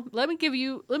beautiful. Let me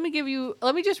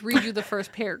just read you the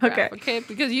first paragraph. Okay.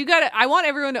 Because I want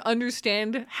everyone to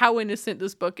understand how innocent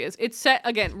this book is. It's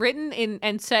written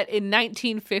and set in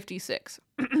 1956.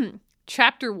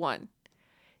 Chapter 1.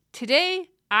 Today,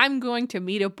 I'm going to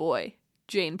meet a boy,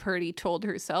 Jane Purdy told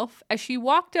herself as she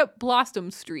walked up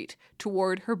Blossom Street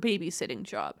toward her babysitting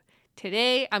job.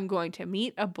 Today, I'm going to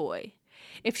meet a boy.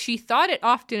 If she thought it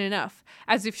often enough,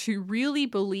 as if she really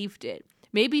believed it,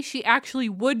 maybe she actually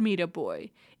would meet a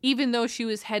boy, even though she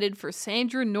was headed for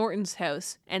Sandra Norton's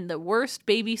house and the worst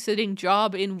babysitting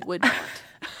job in Woodmont.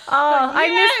 Oh, yes! I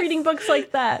miss reading books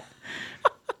like that.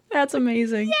 That's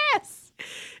amazing. Yes!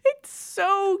 It's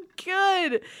so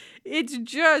good. It's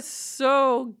just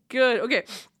so good. Okay.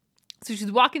 So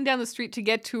she's walking down the street to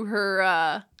get to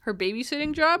her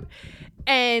babysitting job.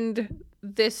 And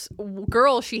this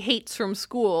girl she hates from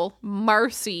school,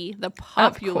 Marcy, the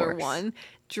popular one,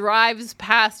 drives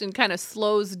past and kind of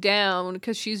slows down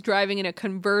because she's driving in a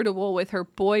convertible with her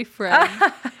boyfriend.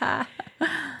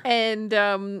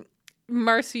 And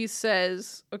Marcy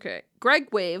says, okay, Greg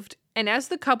waved. And as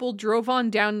the couple drove on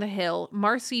down the hill,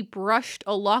 Marcy brushed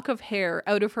a lock of hair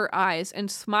out of her eyes and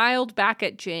smiled back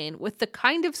at Jane with the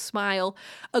kind of smile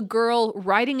a girl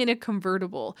riding in a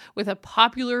convertible with a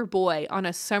popular boy on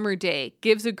a summer day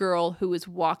gives a girl who is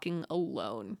walking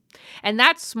alone. And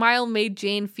that smile made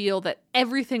Jane feel that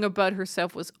everything about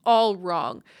herself was all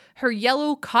wrong. Her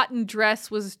yellow cotton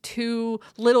dress was too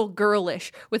little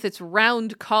girlish with its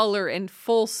round collar and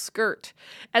full skirt.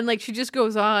 And like she just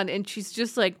goes on and she's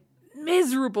just like,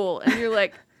 miserable, and you're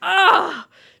like, oh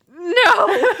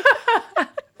no.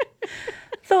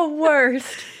 The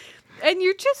worst. And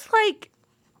you're just like,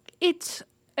 it's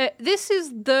this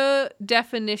is the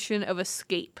definition of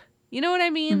escape, you know what I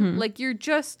mean? Like you're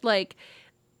just like,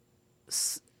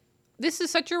 this is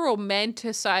such a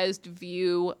romanticized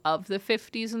view of the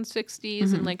 50s and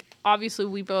 60s, and like obviously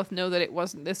we both know that it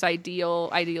wasn't this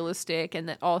idealistic, and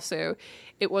that also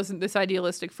it wasn't this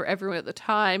idealistic for everyone at the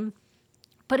time.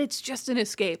 But it's just an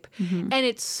escape. And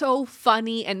it's so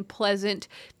funny and pleasant.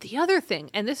 The other thing,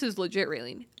 and this is legit,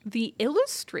 Raylene, the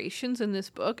illustrations in this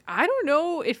book, I don't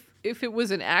know if it was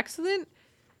an accident.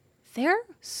 They're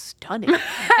stunning.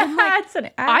 And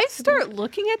like, I start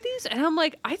looking at these and I'm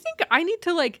like, I think I need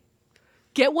to like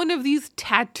get one of these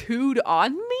tattooed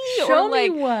on me. Show or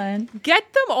like me one.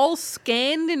 Get them all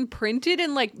scanned and printed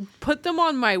and like put them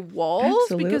on my walls.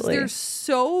 Absolutely. Because they're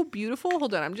so beautiful.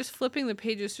 Hold on, I'm just flipping the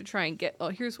pages to try and get,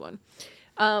 here's one.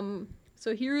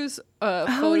 So here's a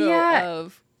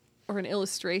photo or an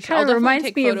illustration. Kind of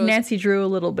reminds me of Nancy Drew a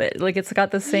little bit. Like it's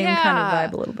got the same kind of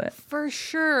vibe a little bit. For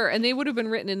sure. And they would have been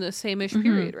written in the same-ish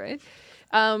period, right?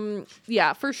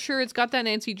 Yeah, for sure. It's got that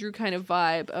Nancy Drew kind of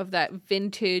vibe of that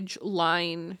vintage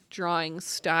line drawing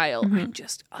style. I'm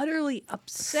just utterly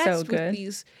obsessed with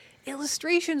these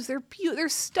illustrations. They're they're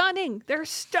stunning. They're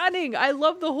stunning. I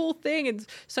love the whole thing. And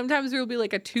sometimes there will be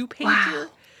like a 2-pager. Wow.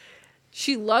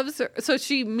 She loves her. So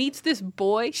she meets this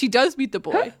boy. She does meet the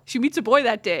boy. She meets a boy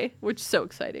that day, which is so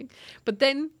exciting. But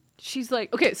then she's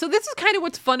like, okay, so this is kind of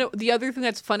what's fun. The other thing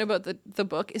that's fun about the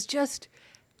book is just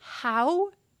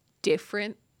how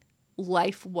different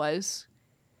life was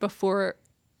before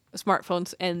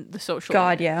smartphones and the social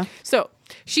God, yeah. So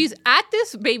she's at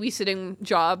this babysitting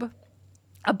job.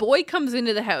 A boy comes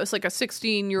into the house, like a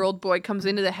 16-year-old boy comes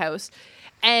into the house.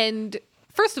 And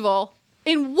first of all,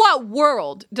 in what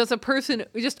world does a person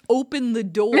just open the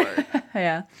door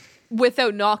yeah.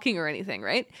 without knocking or anything,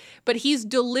 right? But he's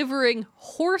delivering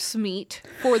horse meat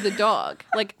for the dog,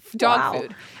 like dog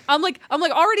food. I'm like,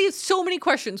 already so many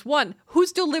questions. 1,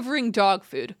 who's delivering dog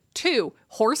food? 2,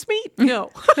 horse meat?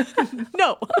 No.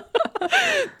 No.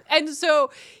 And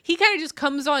so he kind of just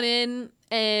comes on in,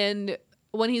 and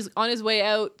when he's on his way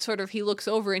out, sort of he looks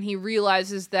over and he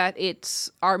realizes that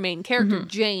it's our main character,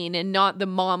 Jane, and not the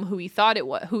mom who he thought it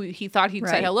was, who he thought he'd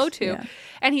say hello to. Yeah.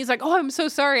 And he's like, "Oh, I'm so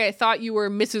sorry. I thought you were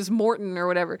Mrs. Morton or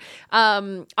whatever.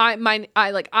 I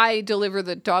deliver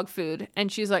the dog food."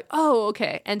 And she's like, "Oh,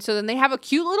 okay." And so then they have a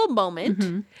cute little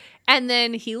moment. And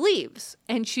then he leaves.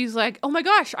 And she's like, "Oh my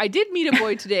gosh, I did meet a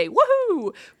boy today.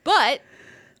 Woohoo!" But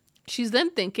she's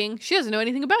then thinking she doesn't know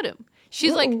anything about him.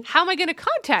 She's like, how am I going to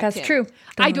contact him? That's true.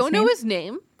 I don't know his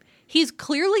name. He's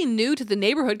clearly new to the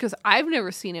neighborhood because I've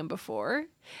never seen him before.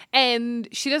 And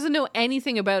she doesn't know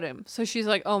anything about him. So she's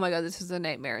like, oh my God, this is a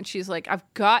nightmare. And she's like, I've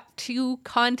got to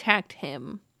contact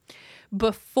him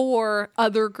before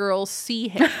other girls see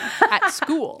him at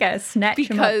school. Gotta snatch him up.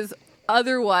 Because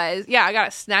otherwise, I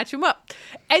gotta snatch him up.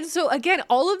 And so again,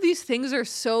 all of these things are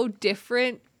so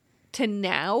different to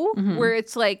now, where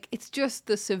it's like it's just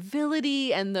the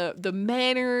civility and the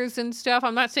manners and stuff.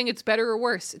 I'm not saying it's better or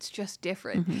worse, it's just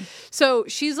different. So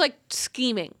she's like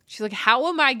scheming. She's like, how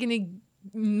am I gonna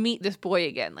meet this boy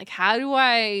again? Like, how do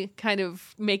I kind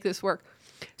of make this work?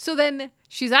 So then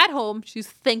she's at home, she's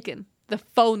thinking, the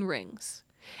phone rings.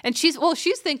 And she's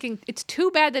thinking, it's too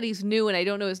bad that he's new and I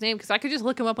don't know his name, because I could just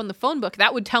look him up on the phone book.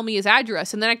 That would tell me his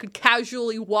address, and then I could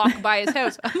casually walk by his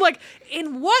house. I'm like,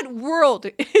 in what world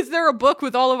is there a book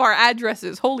with all of our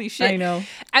addresses? Holy shit. I know.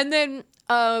 And then,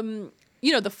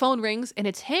 the phone rings, and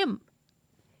it's him.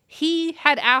 He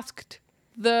had asked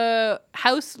the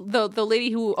house, the lady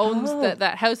who owns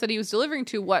that house that he was delivering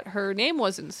to, what her name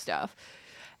was and stuff,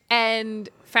 and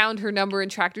found her number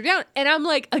and tracked her down. And I'm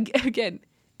like, again,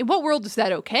 in what world is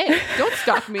that okay? Don't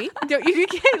stalk me. You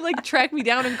can't like track me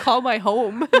down and call my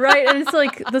home. Right. And it's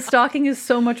like the stalking is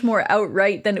so much more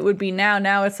outright than it would be now.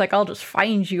 Now it's like, I'll just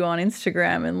find you on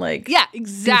Instagram and like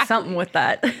do something with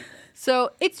that. So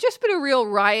it's just been a real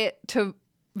riot to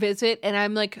visit, and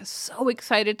I'm like so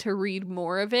excited to read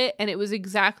more of it. And it was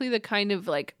exactly the kind of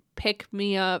like pick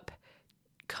me up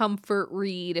comfort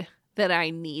read that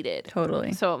I needed.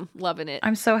 Totally. So I'm loving it.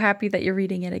 I'm so happy that you're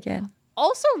reading it again.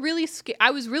 Also really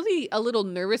I was really a little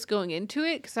nervous going into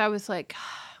it, because I was like,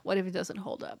 what if it doesn't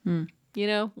hold up? You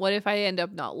know, what if I end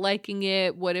up not liking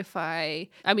it? What if I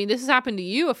mean, this has happened to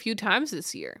you a few times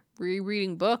this year,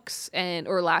 rereading books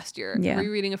or last year,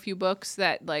 rereading a few books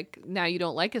that like now you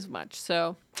don't like as much.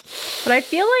 So, but I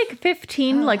feel like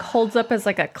 15 like holds up as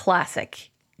like a classic.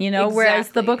 You know, exactly. Whereas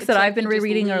the books that I've been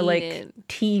rereading are like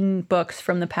teen books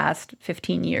from the past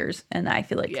 15 years. And I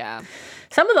feel like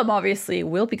some of them obviously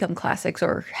will become classics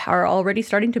or are already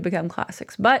starting to become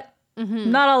classics, but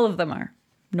not all of them are,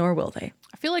 nor will they.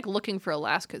 I feel like Looking for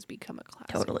Alaska has become a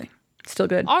classic. Totally. Still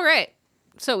good. All right.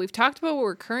 So we've talked about what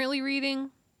we're currently reading.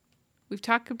 We've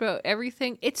talked about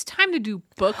everything. It's time to do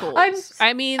bookles. Just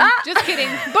kidding.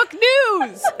 Book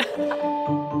news!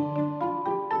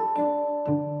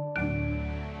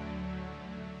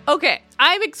 Okay,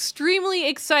 I'm extremely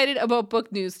excited about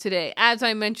book news today, as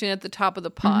I mentioned at the top of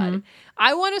the pod.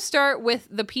 I want to start with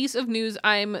the piece of news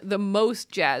I'm the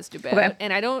most jazzed about. Okay.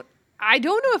 And I don't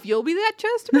know if you'll be that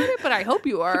jazzed about it, but I hope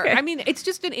you are. Okay. I mean, it's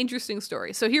just an interesting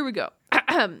story. So here we go.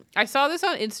 I saw this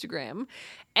on Instagram,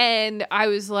 and I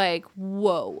was like,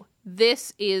 whoa,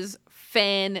 this is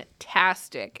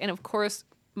fantastic. And of course,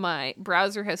 my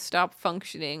browser has stopped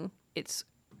functioning. It's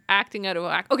acting out of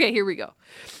whack. Okay, here we go.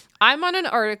 I'm on an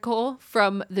article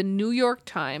from the New York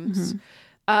Times.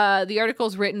 The article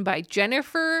is written by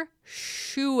Jennifer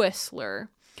Schuessler,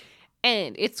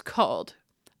 and it's called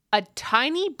A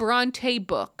tiny Bronte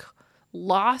book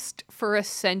lost for a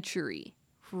century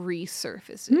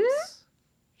resurfaces.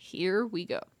 Here we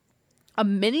go. A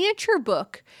miniature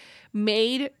book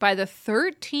made by the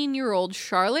 13-year-old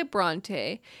Charlotte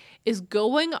Bronte is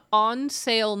going on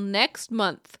sale next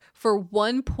month for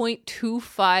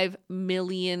 $1.25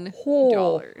 million.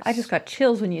 I just got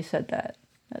chills when you said that.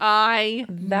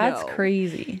 That's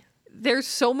crazy. There's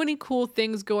so many cool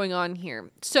things going on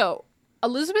here. So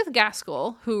Elizabeth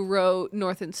Gaskell, who wrote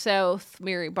North and South,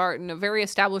 Mary Barton, a very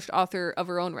established author of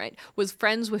her own right, was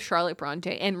friends with Charlotte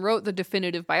Bronte and wrote the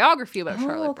definitive biography about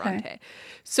Charlotte Bronte.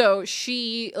 So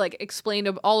she explained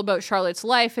all about Charlotte's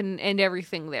life and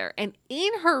everything there. And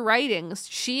in her writings,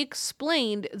 she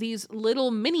explained these little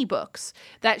mini books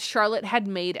that Charlotte had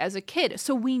made as a kid.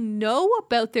 So we know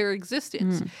about their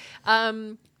existence.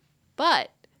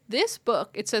 But this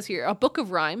book, it says here, A Book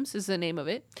of Rhymes is the name of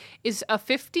it, is a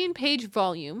 15-page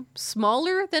volume,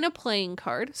 smaller than a playing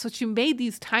card. So she made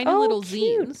these tiny little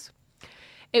zines.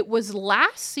 It was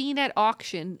last seen at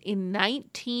auction in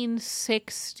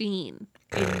 1916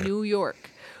 in New York,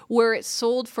 where it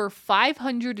sold for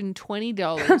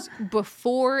 $520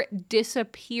 before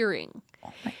disappearing.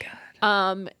 Oh my God.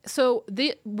 So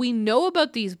we know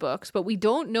about these books, but we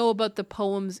don't know about the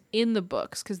poems in the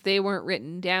books because they weren't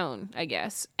written down, I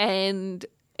guess. And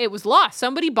it was lost.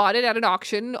 Somebody bought it at an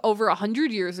auction over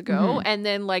 100 years ago and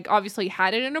then obviously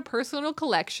had it in a personal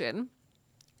collection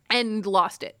and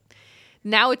lost it.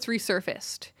 Now it's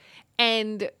resurfaced.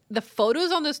 And the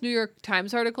photos on this New York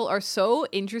Times article are so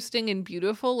interesting and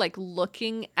beautiful,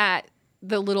 looking at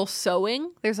the little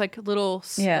sewing. There's little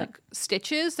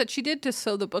stitches that she did to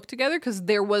sew the book together because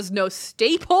there was no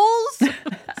staples.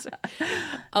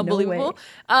 Unbelievable.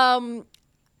 No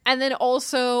and then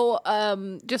also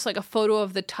just a photo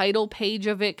of the title page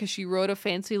of it because she wrote a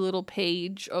fancy little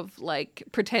page of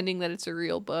pretending that it's a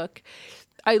real book.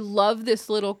 I love this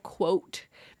little quote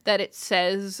that it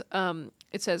says,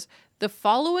 "The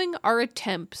following are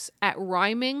attempts at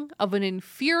rhyming of an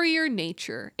inferior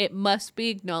nature, it must be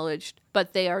acknowledged,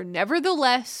 but they are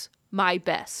nevertheless my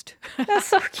best." That's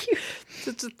so cute.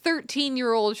 So it's a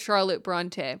 13-year-old Charlotte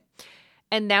Bronte,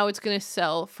 and now it's going to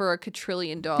sell for $1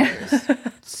 quadrillion.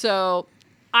 So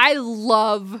I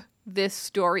love this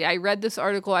story. I read this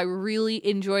article. I really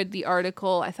enjoyed the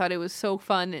article. I thought it was so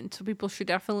fun, and so people should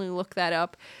definitely look that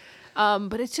up.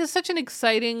 But it's just such an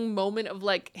exciting moment of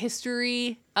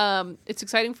history. It's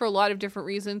exciting for a lot of different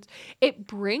reasons. It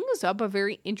brings up a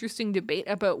very interesting debate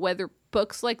about whether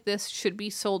books like this should be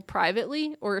sold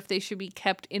privately or if they should be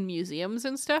kept in museums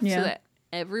and stuff so that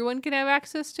everyone can have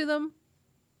access to them.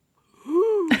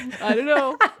 I don't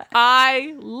know.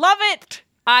 I love it.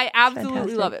 I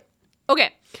absolutely love it.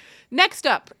 Okay. Next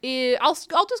up, I'll just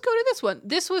go to this one.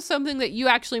 This was something that you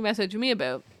actually messaged me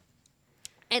about.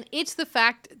 And it's the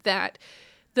fact that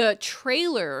the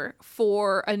trailer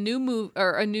for a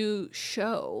new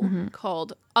show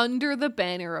called Under the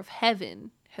Banner of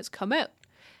Heaven has come out.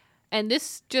 And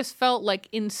this just felt like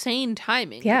insane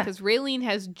timing because Raylene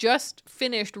has just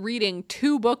finished reading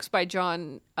 2 books by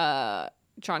John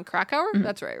Krakauer.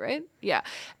 That's right? Yeah.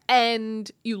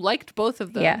 And you liked both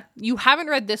of them. Yeah. You haven't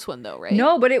read this one though, right?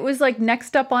 No, but it was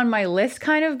next up on my list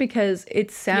kind of because it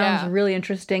sounds really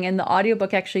interesting. And the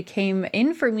audiobook actually came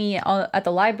in for me at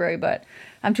the library, but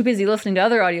I'm too busy listening to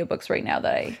other audiobooks right now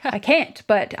that I can't.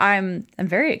 But I'm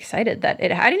very excited that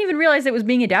I didn't even realize it was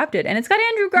being adapted. And it's got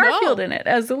Andrew Garfield in it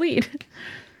as the lead.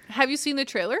 Have you seen the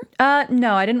trailer?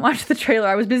 No, I didn't watch the trailer.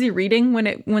 I was busy reading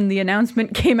when the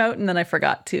announcement came out, and then I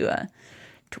forgot to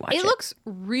watch it. It looks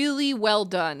really well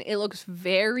done. It looks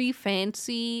very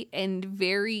fancy and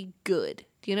very good.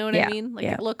 Do you know what I mean?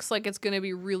 It looks like it's going to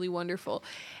be really wonderful.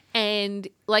 And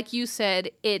like you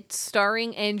said, it's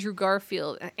starring Andrew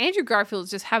Garfield. Andrew Garfield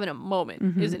is just having a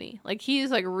moment, isn't he?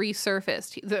 He's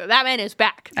resurfaced. That man is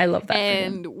back. I love that.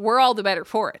 And we're all the better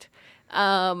for it.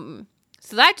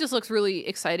 So that just looks really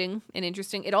exciting and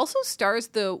interesting. It also stars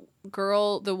the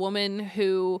woman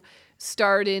who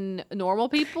starred in Normal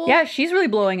People. Yeah, she's really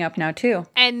blowing up now too.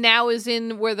 And now is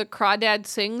in Where the Crawdad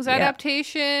Sings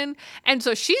adaptation. And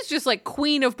so she's just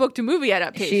queen of book to movie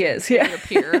adaptation. She is, yeah.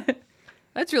 Appear.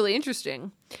 That's really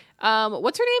interesting.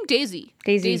 What's her name? Daisy.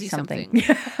 Daisy something.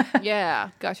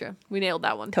 Yeah, gotcha. We nailed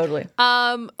that one. Totally.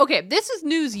 Okay, this is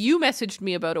news you messaged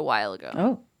me about a while ago.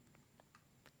 Oh.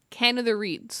 Canada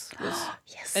Reads was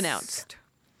announced.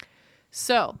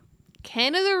 So,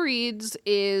 Canada Reads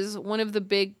is one of the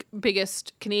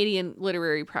biggest Canadian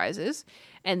literary prizes.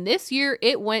 And this year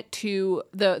it went to,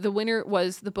 the winner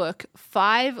was the book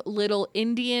 5 Little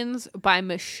Indians by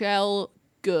Michelle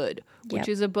Good, which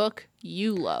is a book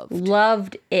you loved.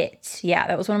 Loved it. Yeah,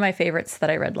 that was one of my favorites that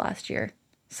I read last year.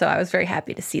 So I was very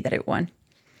happy to see that it won.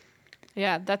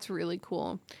 Yeah, that's really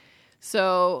cool.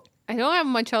 So I don't have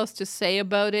much else to say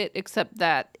about it except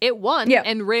that it won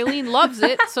and Raylene loves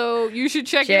it. So you should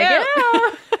check it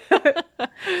out.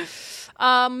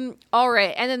 All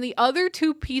right. And then the other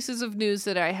two pieces of news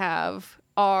that I have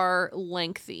are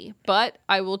lengthy, but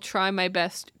I will try my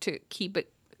best to keep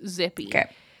it zippy. Okay.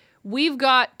 We've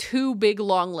got two big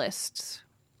long lists.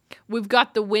 We've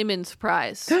got the Women's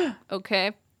Prize.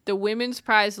 Okay. The Women's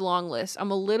Prize long list.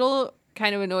 I'm a little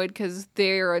kind of annoyed because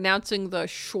they're announcing the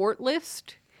short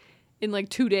list in like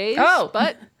 2 days.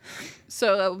 But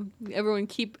so everyone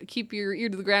keep your ear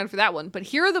to the ground for that one. But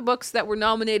here are the books that were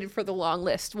nominated for the long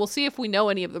list. We'll see if we know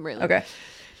any of them really. Okay.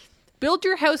 Build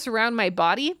Your House Around My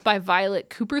Body by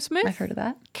Violet Coopersmith. I've heard of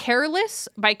that. Careless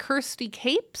by Kirsty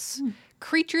Capes.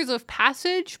 Creatures of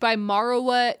Passage by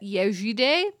Marwa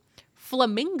Yejide.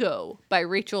 Flamingo by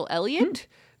Rachel Elliott.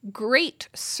 Great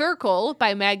Circle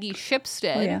by Maggie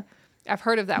Shipstead. Oh, yeah. I've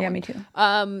heard of that one. Yeah, me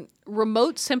too.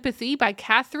 Remote Sympathy by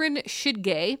Catherine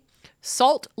Shidgay.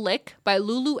 Salt Lick by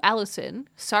Lulu Allison.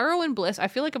 Sorrow and Bliss, I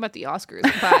feel like I'm at the Oscars,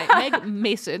 by Meg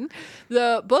Mason.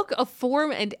 The Book of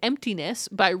Form and Emptiness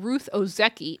by Ruth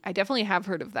Ozeki. I definitely have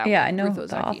heard of that one. Yeah, I know Ruth the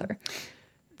Ozeki. author.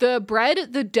 The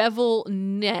Bread the Devil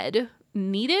Need.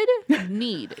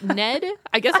 Ned?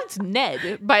 I guess it's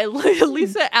Ned by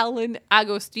Lisa Allen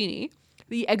Agostini.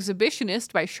 The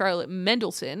Exhibitionist by Charlotte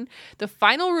Mendelson. The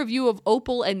Final Review of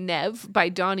Opal and Nev by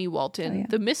Donnie Walton. Oh, yeah.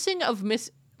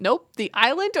 The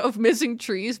Island of Missing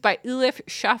Trees by Elif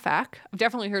Shafak. I've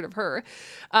definitely heard of her.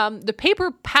 The Paper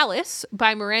Palace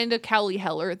by Miranda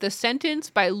Cowley-Heller. The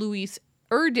Sentence by Louise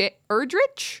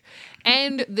Erdrich.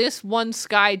 And This One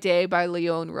Sky Day by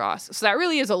Leon Ross. So that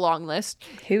really is a long list.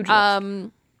 Huge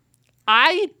list.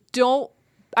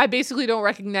 I basically don't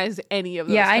recognize any of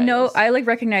those. Yeah, titles. I know. I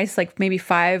recognize maybe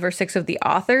 5 or 6 of the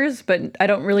authors, but I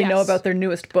don't really know about their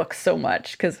newest books so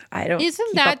much because I don't.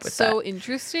 Isn't that so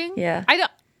interesting? Yeah.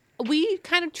 We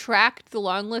kind of tracked the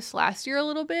long list last year a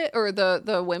little bit, or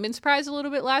the Women's Prize a little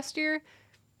bit last year.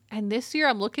 And this year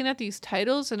I'm looking at these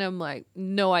titles and I'm like,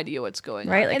 no idea what's going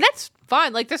on. Like, and that's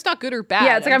fine. Like, that's not good or bad.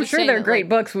 Yeah, it's like, I'm sure they're great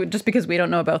books. Just because we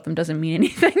don't know about them doesn't mean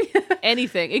anything.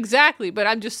 Anything. Exactly. But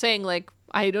I'm just saying, like,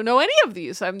 I don't know any of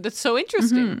these. That's so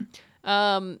interesting.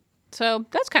 So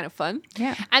that's kind of fun.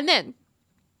 Yeah. And then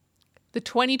the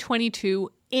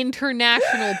 2022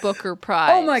 International Booker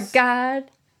Prize. Oh my God.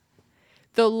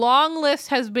 The long list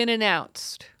has been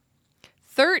announced.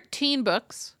 13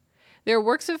 books. They're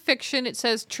works of fiction, it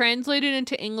says, translated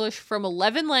into English from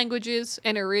 11 languages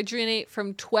and originate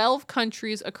from 12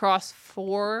 countries across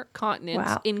 4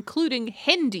 continents, including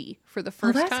Hindi for the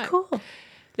first time. That's cool.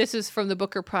 This is from the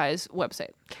Booker Prize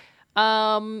website.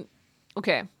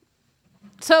 Okay.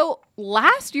 So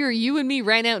last year, you and me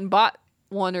ran out and bought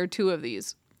 1 or 2 of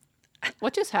these.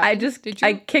 What just happened?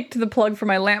 I kicked the plug for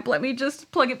my lamp. Let me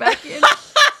just plug it back in.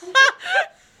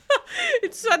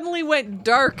 It suddenly went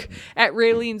dark at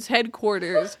Raylene's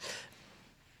headquarters.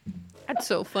 That's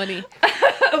so funny.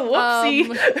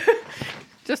 Whoopsie.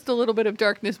 Just a little bit of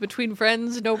darkness between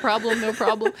friends. No problem.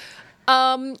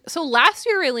 So last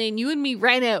year, Raylene, you and me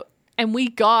ran out and we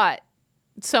got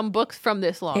some books from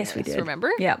this long list. Yes, we did.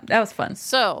 Remember? Yeah, that was fun.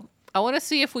 So I want to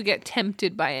see if we get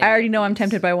tempted by any. I already know I'm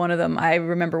tempted by one of them. I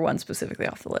remember one specifically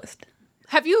off the list.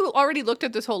 Have you already looked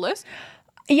at this whole list?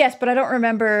 Yes, but I don't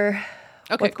remember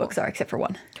what cool. books are except for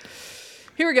one.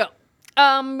 Here we go.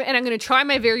 And I'm going to try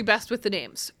my very best with the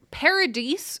names.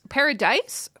 Paradise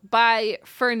by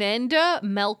Fernanda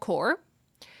Melchor.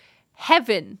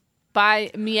 Heaven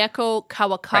by Mieko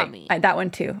Kawakami. Right. That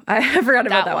one too. I forgot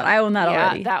about that one. I own that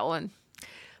already. Yeah, that one.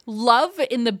 Love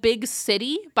in the Big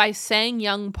City by Sang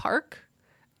Young Park.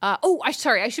 I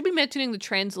should be mentioning the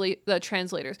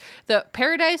translators. The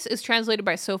Paradise is translated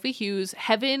by Sophie Hughes.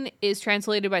 Heaven is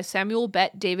translated by Samuel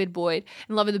Bett, David Boyd,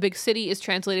 and Love in the Big City is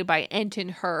translated by Anton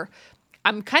Her.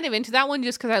 I'm kind of into that one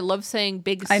just because I love saying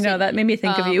big city. I know, that made me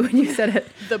think of you when you said it.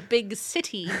 The Big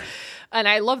City. And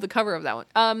I love the cover of that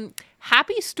one.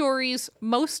 Happy Stories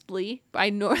Mostly by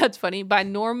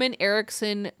Norman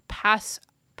Erickson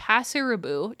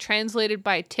Passeribu, translated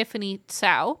by Tiffany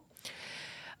Tsao.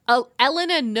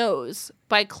 Elena Knows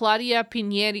by Claudia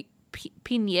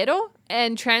Piñeiro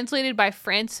and translated by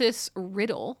Francis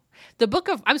Riddle.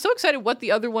 I'm so excited what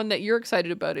the other one that you're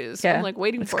excited about is. Yeah, I'm like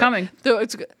waiting for coming.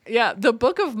 it. The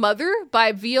Book of Mother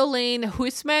by Violaine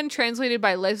Huisman, translated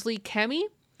by Leslie Kemi.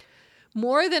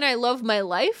 More Than I Love My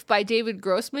Life by David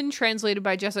Grossman, translated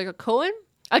by Jessica Cohen.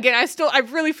 Again, I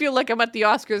really feel like I'm at the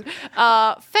Oscars.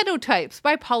 Phenotypes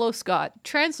by Paulo Scott,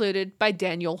 translated by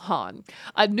Daniel Hahn.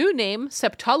 A new name,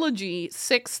 Septology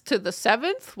 6th to the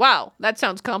 7th. Wow, that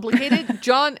sounds complicated.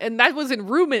 John, and that was in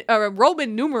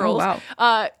Roman numerals. Oh,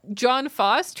 wow. John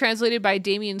Foss, translated by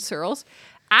Damien Searles.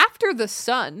 After the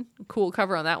Sun, cool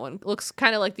cover on that one. Looks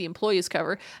kind of like the Employees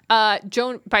cover. By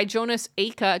Jonas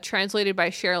Aika, translated by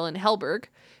Sherilyn Helberg.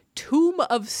 Tomb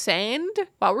of Sand.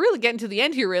 Wow, we're really getting to the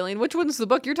end here, Raylene. Which one's the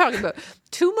book you're talking about?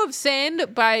 Tomb of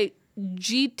Sand by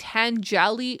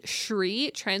Gitanjali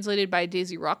Shri, translated by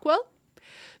Daisy Rockwell.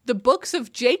 The Books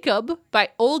of Jacob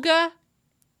by Olga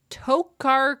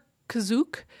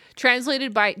Tokarczuk,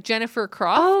 translated by Jennifer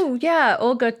Croft. Oh, yeah,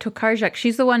 Olga Tokarczuk.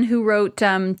 She's the one who wrote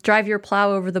Drive Your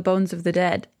Plow Over the Bones of the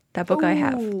Dead. That book I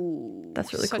have.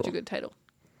 That's really cool. Such a good title.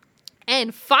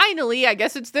 And finally, I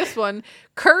guess it's this one,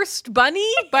 Cursed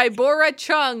Bunny by Bora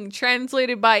Chung,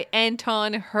 translated by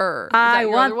Anton Her. I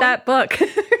want that book.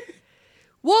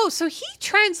 Whoa, so he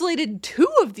translated 2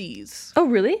 of these. Oh,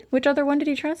 really? Which other one did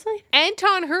he translate?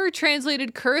 Anton Her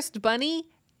translated Cursed Bunny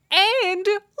and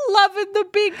Love in the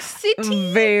Big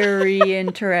City. Very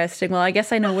interesting. Well, I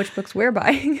guess I know which books we're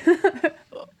buying.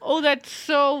 Oh, that's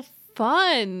so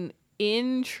fun.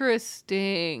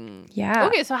 Interesting. Yeah.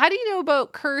 Okay, so how do you know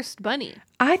about Cursed Bunny?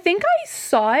 I think I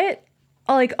saw it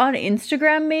like on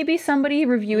Instagram, maybe somebody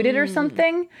reviewed it or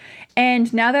something.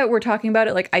 And now that we're talking about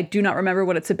it, like I do not remember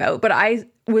what it's about, but I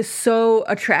was so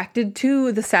attracted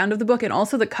to the sound of the book, and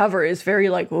also the cover is very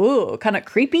like, ooh, kind of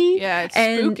creepy. Yeah, it's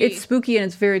and spooky. It's spooky and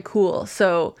it's very cool.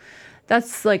 So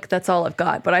that's all I've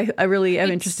got, but I really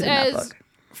am interested in that book.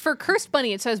 For Cursed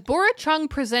Bunny, it says, Bora Chung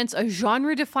presents a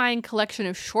genre-defying collection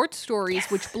of short stories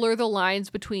which blur the lines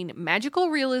between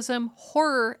magical realism,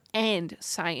 horror, and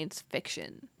science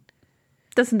fiction.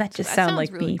 Doesn't that just sound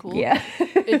like really me? Cool. Yeah.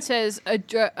 It says,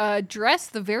 address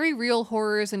the very real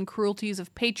horrors and cruelties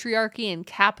of patriarchy and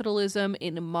capitalism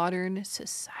in modern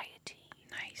society.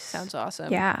 Nice. Sounds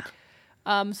awesome. Yeah.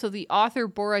 So the author,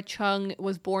 Bora Chung,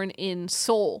 was born in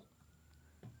Seoul.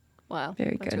 Wow.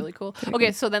 Very That's good. really cool. Very okay,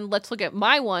 good. so then let's look at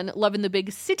my one, Love in the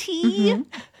Big City.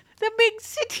 The Big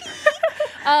City.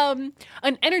 An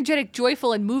energetic,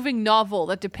 joyful, and moving novel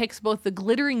that depicts both the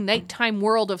glittering nighttime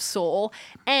world of Seoul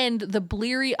and the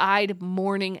bleary-eyed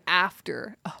morning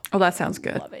after. Oh, that sounds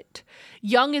good. Love it.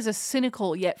 Young is a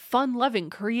cynical yet fun-loving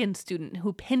Korean student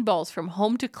who pinballs from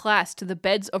home to class to the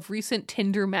beds of recent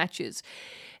Tinder matches.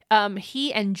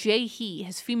 He and Jae-hee,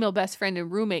 his female best friend and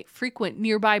roommate, frequent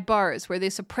nearby bars where they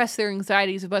suppress their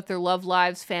anxieties about their love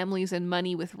lives, families, and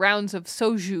money with rounds of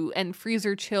soju and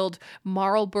freezer-chilled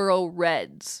Marlboro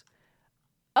Reds.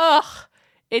 Ugh!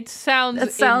 It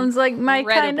sounds like my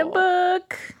kind of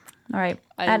book. All right,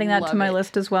 adding that to my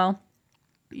list as well.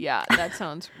 Yeah, that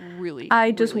sounds really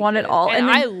I just really want good. it all.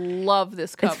 And I love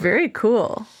this cover. It's very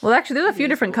cool. Well, actually, there's a few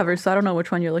different covers, so I don't know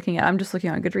which one you're looking at. I'm just looking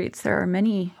on Goodreads. There are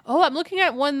many. Oh, I'm looking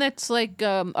at one that's like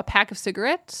a pack of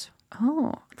cigarettes.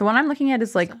 Oh, the one I'm looking at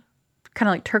is like kind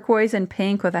of like turquoise and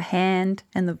pink with a hand,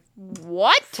 and the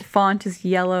font is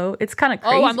yellow. It's kind of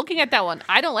crazy. Oh, I'm looking at that one.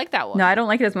 I don't like that one. No, I don't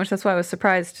like it as much. That's why I was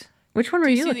surprised. Which one were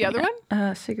you looking at? Do you see the other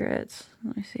one? Cigarettes.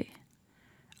 Let me see.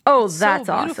 Oh, that's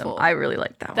so awesome. I really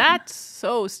like that one. That's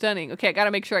so stunning. Okay, I got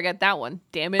to make sure I get that one.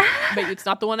 Damn it. Maybe it's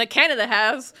not the one that Canada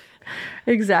has.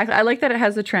 Exactly. I like that it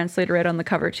has the translator right on the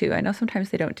cover, too. I know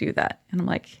sometimes they don't do that. And I'm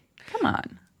like, come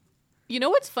on. You know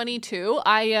what's funny, too?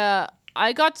 I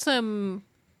got some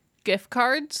gift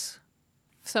cards,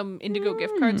 some Indigo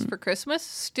gift cards for Christmas.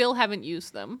 Still haven't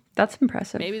used them. That's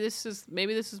impressive. Maybe this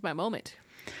is my moment.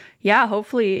 Yeah,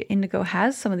 hopefully Indigo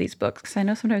has some of these books, because I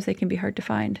know sometimes they can be hard to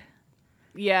find.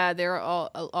 Yeah, they're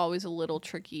always a little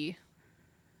tricky.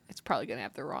 It's probably going to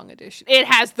have the wrong edition. It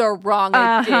has the wrong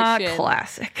edition.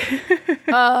 Classic.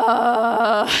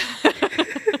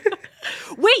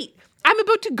 Wait, I'm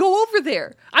about to go over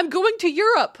there. I'm going to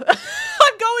Europe.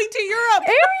 I'm going to Europe.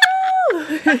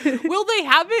 Ariel! Will they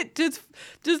have it? Does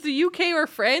the UK or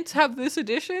France have this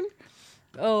edition?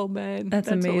 Oh, man. That's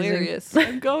amazing. Hilarious.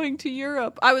 I'm going to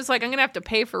Europe. I was like, I'm going to have to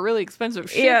pay for really expensive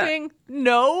shipping. Yeah.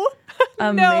 No.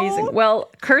 Amazing. No.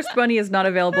 Well, Cursed Bunny is not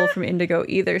available from Indigo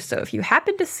either, so if you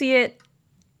happen to see it,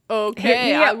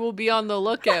 okay, I will be on the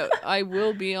lookout. I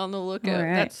will be on the lookout.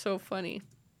 Right. That's so funny.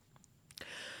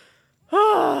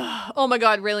 Oh my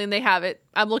God, Raylene, they have it.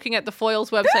 I'm looking at the Foils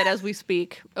website as we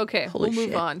speak. Okay, we'll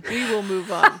move on. We will move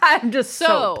on. I'm just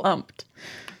so pumped.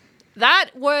 That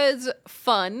was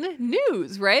fun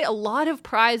news, right? A lot of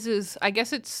prizes. I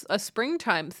guess it's a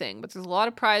springtime thing, but there's a lot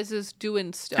of prizes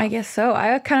doing stuff. I guess so.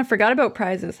 I kind of forgot about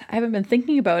prizes. I haven't been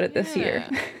thinking about it this year.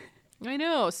 I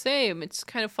know, same. It's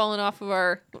kind of fallen off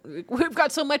of we've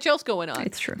got so much else going on.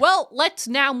 It's true. Well, let's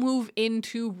now move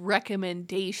into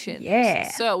recommendations.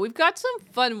 Yeah. So we've got some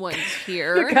fun ones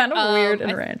here. They're kind of weird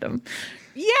and random.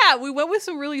 Yeah, we went with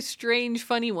some really strange,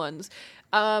 funny ones.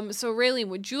 So Raylene,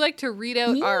 would you like to read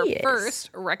out our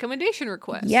first recommendation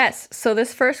request? Yes. So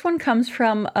this first one comes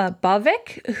from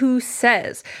Bavik, who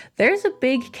says, there's a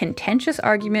big contentious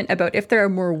argument about if there are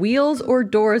more wheels or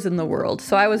doors in the world.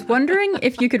 So I was wondering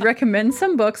if you could recommend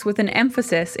some books with an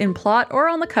emphasis in plot or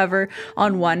on the cover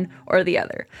on one or the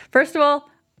other. First of all,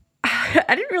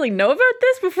 I didn't really know about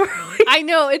this before. I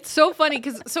know, it's so funny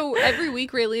because every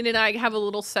week Raylene and I have a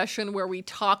little session where we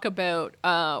talk about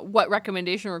what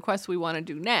recommendation requests we want to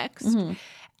do next. Mm-hmm.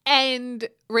 And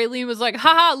Raylene was like,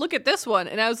 haha, look at this one.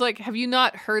 And I was like, have you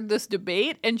not heard this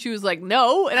debate? And she was like,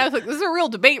 no. And I was like, this is a real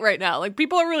debate right now. Like,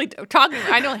 people are really talking.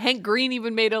 I know Hank Green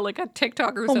even made a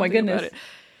TikTok or something about it.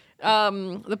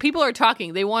 The people are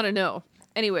talking. They want to know.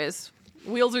 Anyways,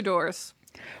 wheels or doors?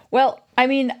 Well, I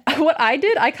mean, what I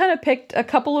did, I kind of picked a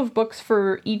couple of books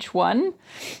for each one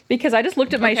because I just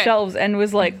looked at my shelves and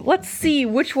was like, let's see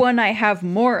which one I have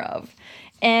more of.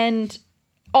 And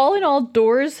all in all,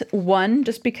 Doors won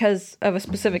just because of a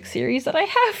specific series that I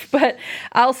have, but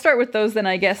I'll start with those then,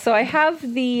 I guess. So I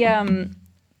have the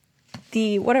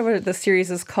whatever the series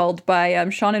is called by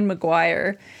Seanan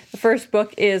McGuire. The first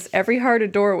book is Every Heart a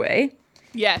Doorway.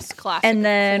 Yes, classic. And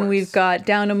then we've got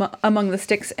Down Among the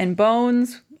Sticks and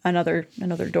Bones, another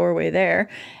doorway there.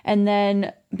 And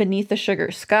then Beneath the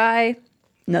Sugar Sky,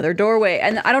 another doorway.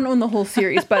 And I don't own the whole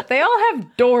series, but they all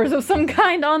have doors of some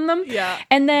kind on them. Yeah.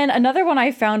 And then another one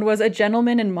I found was A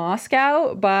Gentleman in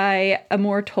Moscow by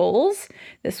Amor Towles.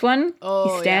 This one,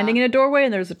 he's standing in a doorway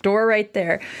and there's a door right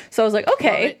there. So I was like,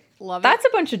 okay, Love it. That's a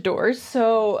bunch of doors.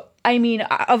 So, I mean,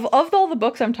 of all the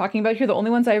books I'm talking about here, the only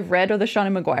ones I've read are the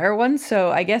Seanan McGuire ones.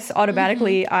 So I guess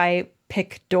automatically I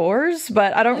pick doors,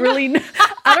 but I don't really know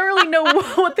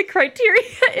what the criteria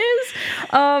is.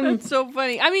 That's so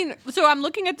funny. I mean, so I'm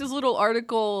looking at this little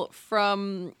article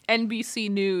from NBC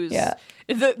News. Yeah.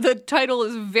 The title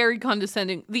is very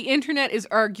condescending. The internet is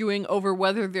arguing over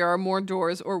whether there are more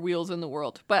doors or wheels in the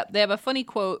world. But they have a funny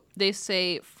quote. They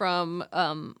say from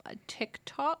a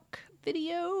TikTok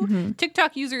video. Mm-hmm.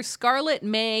 TikTok user Scarlett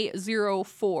May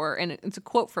 04, and it's a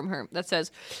quote from her that says,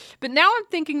 "But now I'm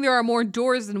thinking there are more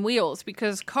doors than wheels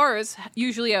because cars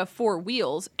usually have 4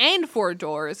 wheels and 4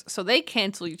 doors, so they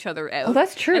cancel each other out." Oh,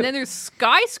 that's true. And then there's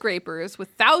skyscrapers with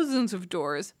thousands of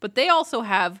doors, but they also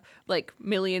have like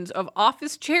millions of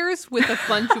office chairs with a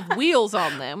bunch of wheels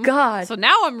on them. God. So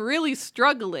now I'm really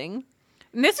struggling.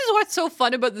 And this is what's so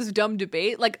fun about this dumb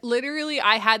debate. Like, literally,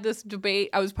 I had this debate.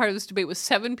 I was part of this debate with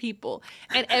 7 people.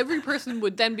 And every person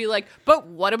would then be like, but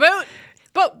what about,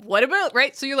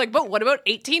 right? So you're like, but what about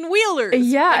 18-wheelers?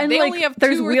 Yeah, like, and they like, only have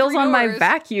there's 2 or wheels 3 on my doors.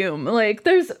 vacuum. Like,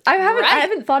 I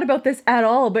haven't thought about this at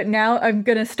all, but now I'm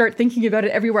going to start thinking about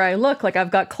it everywhere I look. Like,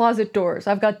 I've got closet doors.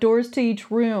 I've got doors to each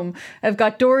room. I've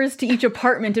got doors to each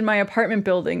apartment in my apartment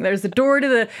building. There's the door to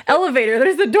the elevator.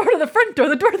 There's the door to the front door,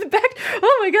 the door to the back.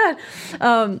 Oh my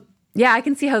God. Yeah, I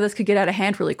can see how this could get out of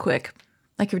hand really quick.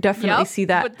 I could definitely see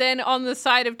that. But then on the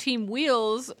side of Team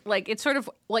Wheels, like, it's sort of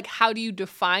like, how do you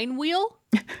define wheel?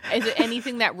 Is it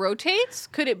anything that rotates?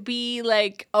 Could it be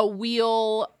like a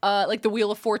wheel, like the Wheel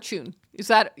of Fortune? Is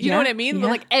that, you know what I mean? Yeah. But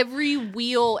like every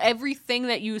wheel, everything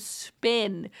that you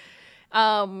spin,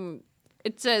 it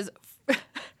says...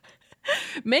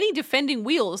 Many defending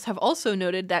wheels have also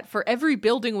noted that for every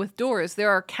building with doors,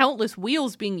 there are countless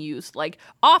wheels being used, like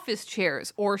office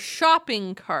chairs or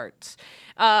shopping carts.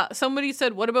 Somebody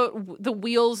said, what about the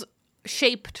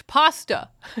wheels-shaped pasta?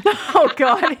 Oh,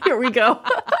 God. Here we go.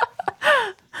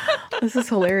 This is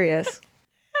hilarious.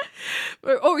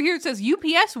 Oh, here it says,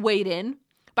 UPS weighed in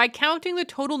by counting the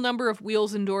total number of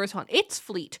wheels and doors on its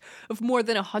fleet of more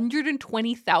than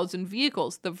 120,000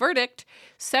 vehicles. The verdict,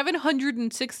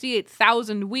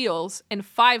 768,000 wheels and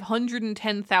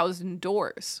 510,000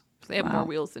 doors. So they have more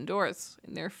wheels than doors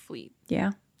in their fleet.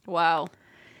 Yeah. Wow.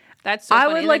 That's so I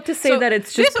funny. would like to say that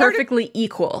it's just perfectly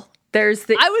equal. There's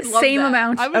the same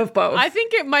amount of both. I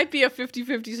think it might be a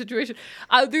 50-50 situation.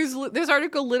 This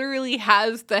article literally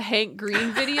has the Hank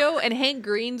Green video, and Hank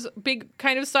Green's big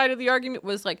kind of side of the argument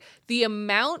was like the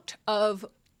amount of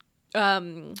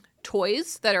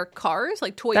toys that are cars,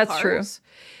 like toy That's cars, true.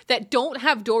 that don't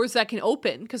have doors that can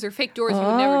open because they're fake doors. You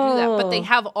would never do that, but they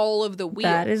have all of the wheels.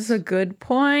 That is a good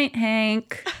point,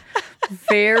 Hank.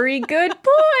 Very good point.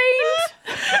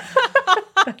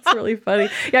 That's really funny.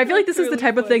 Yeah, I feel like this is the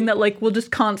type of thing that like will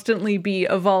just constantly be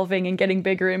evolving and getting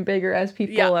bigger and bigger as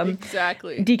people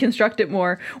exactly deconstruct it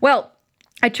more. Well,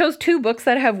 I chose 2 books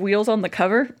that have wheels on the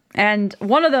cover. And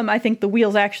one of them, I think the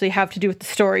wheels actually have to do with the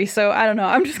story. So I don't know.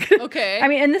 I'm just gonna. Okay. I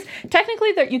mean, and this technically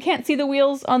you can't see the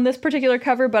wheels on this particular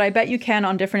cover, but I bet you can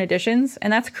on different editions.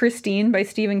 And that's Christine by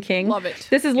Stephen King. Love it.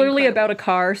 This is literally about a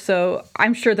car, so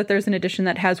I'm sure that there's an edition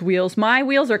that has wheels. My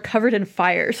wheels are covered in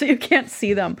fire, so you can't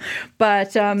see them.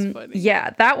 But yeah,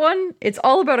 that one, it's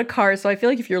all about a car. So I feel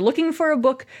like if you're looking for a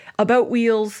book about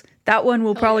wheels, that one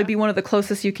will probably be one of the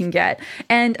closest you can get.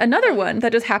 And another one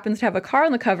that just happens to have a car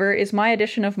on the cover is my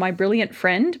edition of My Brilliant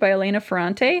Friend by Elena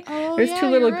Ferrante. There's 2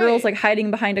 little girls like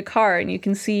hiding behind a car, and you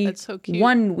can see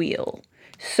one wheel.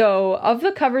 So of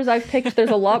the covers I've picked, there's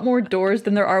a lot more doors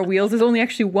than there are wheels. There's only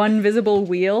actually one visible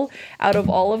wheel out of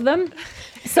all of them.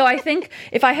 So I think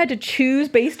if I had to choose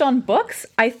based on books,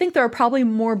 I think there are probably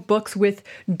more books with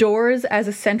doors as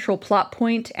a central plot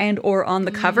point and or on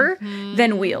the cover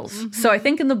than wheels. So I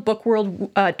think in the book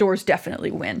world, doors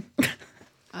definitely win.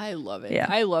 I love it. Yeah.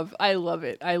 I love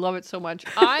it. I love it so much.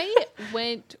 I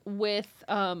went with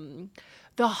The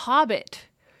Hobbit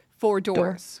for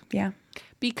doors. Yeah.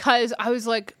 Because I was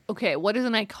like, okay, what is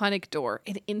an iconic door?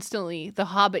 And instantly The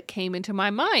Hobbit came into my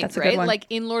mind, That's a right? good one. Like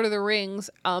in Lord of the Rings,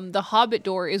 the Hobbit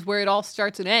door is where it all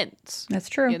starts and ends. That's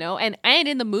true. You know, and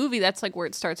in the movie, that's like where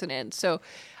it starts and ends. So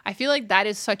I feel like that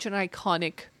is such an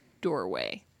iconic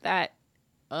doorway that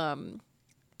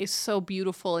is so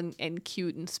beautiful and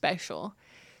cute and special.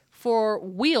 For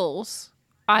wheels,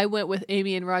 I went with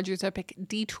Amy and Roger's Epic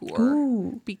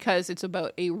Detour because it's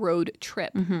about a road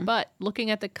trip. But looking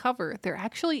at the cover, there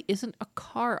actually isn't a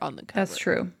car on the cover. That's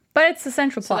true. But it's a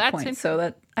central plot point, so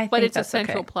that I think but it's that's a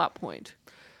central okay. plot point.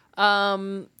 But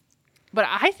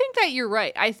I think that you're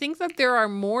right. I think that there are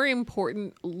more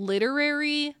important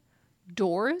literary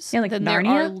doors like than Narnia?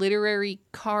 there are literary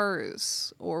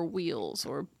cars or wheels.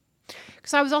 Or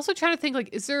because I was also trying to think, like,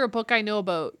 is there a book I know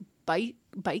about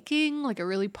biking, like a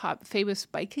really famous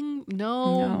biking?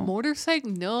 No.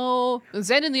 Motorcycle? No.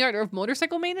 Zen in the Art of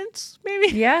Motorcycle Maintenance?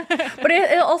 Maybe? Yeah. But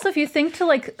it also, if you think to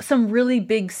like some really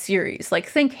big series, like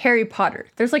think Harry Potter,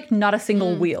 there's like not a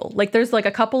single wheel. Like there's like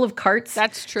a couple of carts.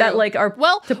 That's true. That like are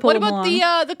to pull what about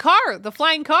along. the car, the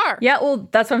flying car? Yeah, well,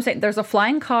 that's what I'm saying. There's a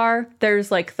flying car.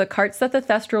 There's like the carts that the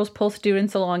Thestrals pull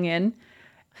students along in.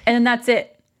 And then that's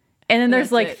it. And then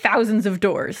there's like thousands of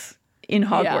doors in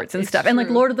Hogwarts and stuff. True. And like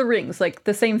Lord of the Rings, like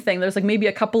the same thing. There's like maybe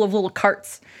a couple of little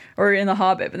carts or in the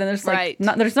Hobbit, but then there's like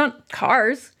there's not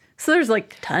cars. So there's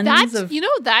like tons of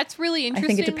that's really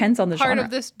interesting. I think it depends on the part genre.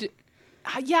 of this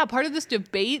part of this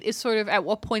debate is sort of at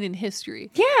what point in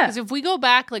history. Yeah. Because if we go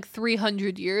back like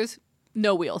 300 years,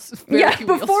 no wheels.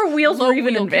 Before wheels were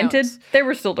even invented, there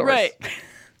were still doors. Right.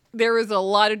 There was a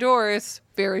lot of doors,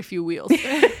 very few wheels.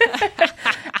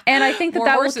 And I think that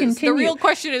horses. will continue. The real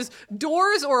question is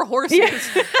doors or horses?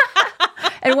 Yeah.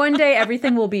 And one day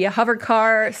everything will be a hover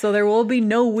car, so there will be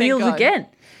no wheels again.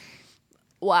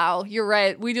 Wow, you're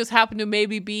right. We just happen to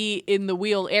maybe be in the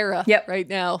wheel era right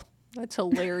now. That's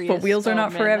hilarious. But wheels are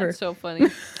not forever. That's so funny.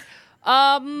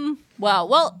 Wow.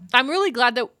 Well, I'm really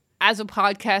glad that as a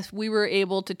podcast, we were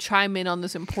able to chime in on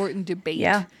this important debate.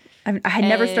 Yeah. I had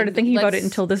never started thinking about it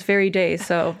until this very day,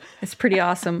 so it's pretty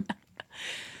awesome.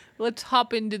 Let's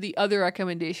hop into the other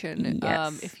recommendation.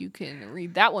 Yes. If you can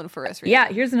read that one for us. Yeah,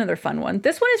 here's another fun one.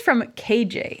 This one is from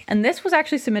KJ, and this was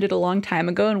actually submitted a long time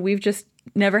ago, and we've just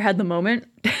never had the moment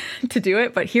to do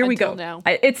it, but here we go. Now.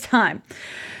 It's time.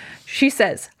 She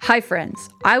says, "Hi friends,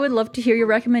 I would love to hear your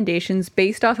recommendations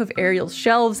based off of Ariel's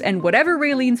shelves and whatever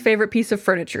Raylene's favorite piece of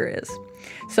furniture is."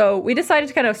 So we decided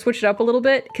to kind of switch it up a little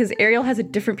bit because Ariel has a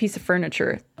different piece of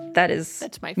furniture that's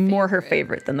more her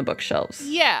favorite than the bookshelves.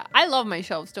 Yeah, I love my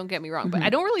shelves, don't get me wrong, but I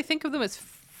don't really think of them as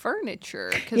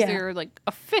furniture because they're like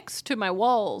affixed to my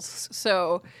walls.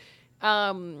 So,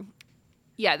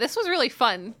 this was really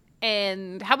fun.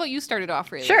 And how about you start it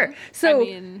off, Raylene? Sure. So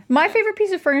my favorite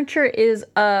piece of furniture is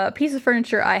a piece of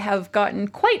furniture I have gotten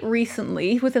quite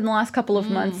recently within the last couple of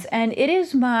months. And it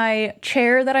is my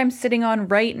chair that I'm sitting on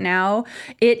right now.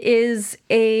 It is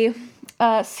a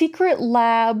Secret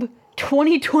Lab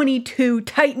 2022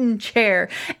 Titan chair.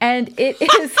 And it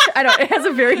is, it has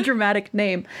a very dramatic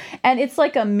name. And it's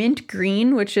like a mint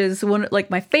green, which is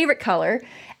my favorite color.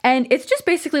 And it's just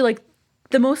basically like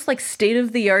the most like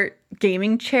state-of-the-art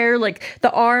gaming chair. Like the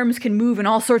arms can move in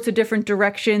all sorts of different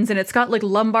directions, and it's got like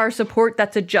lumbar support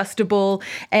that's adjustable,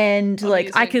 and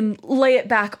like I can lay it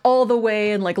back all the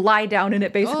way and like lie down in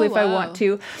it basically if I want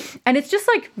to. And it's just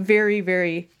like very,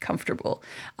 very comfortable.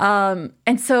 And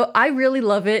so I really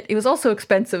love it. It was also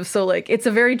expensive, so like it's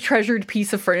a very treasured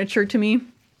piece of furniture to me.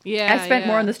 Yeah, I spent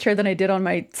more on this chair than I did on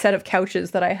my set of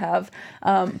couches that I have.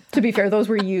 To be fair, those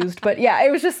were used. But yeah,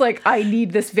 it was just like, I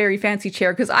need this very fancy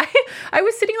chair because I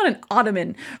was sitting on an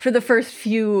ottoman for the first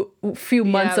few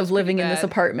months of living in this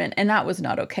apartment, and that was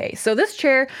not okay. So this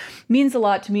chair means a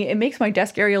lot to me. It makes my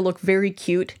desk area look very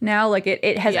cute now. Like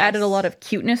it has added a lot of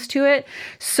cuteness to it.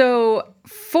 So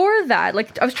for that,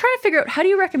 like I was trying to figure out, how do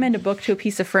you recommend a book to a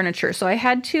piece of furniture? So I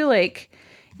had to like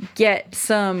get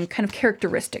some kind of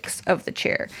characteristics of the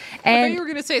chair. And I thought you were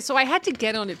going to say, so I had to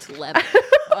get on its level.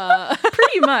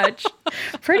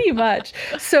 Pretty much.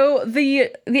 So the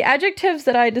adjectives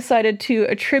that I decided to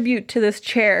attribute to this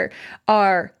chair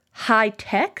are high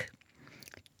tech,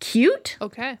 cute,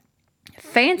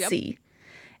 fancy,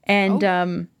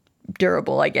 and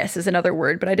durable, I guess, is another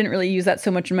word, but I didn't really use that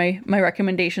so much in my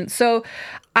recommendation. So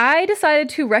I decided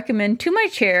to recommend to my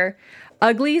chair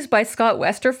Uglies by Scott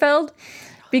Westerfeld.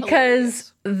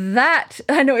 Because that,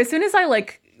 I know, as soon as I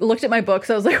like looked at my books,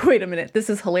 I was like, wait a minute, this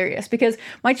is hilarious. Because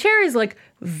my chair is like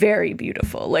very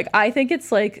beautiful. Like I think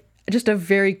it's like just a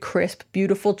very crisp,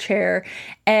 beautiful chair.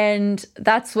 And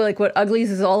that's what Uglies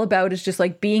is all about, is just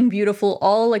like being beautiful,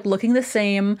 all like looking the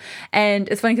same. And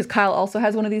it's funny because Kyle also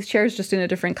has one of these chairs, just in a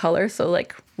different color. So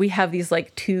like we have these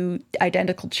like two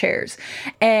identical chairs.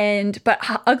 But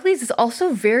Uglies is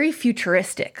also very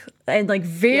futuristic and like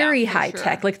very high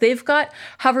tech. Like they've got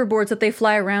hoverboards that they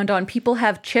fly around on. People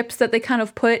have chips that they kind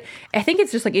of put, I think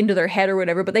it's just like into their head or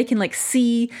whatever, but they can like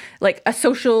see like a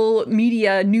social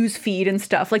media news feed and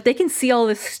stuff. Like they can see all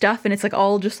this stuff, and it's like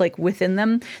all just like within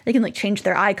them. They can like change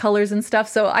their eye colors and stuff.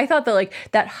 So I thought that like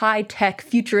that high tech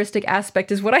futuristic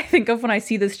aspect is what I think of when I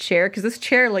see this chair. Because this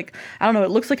chair, like, I don't know,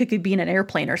 it looks like it could be in an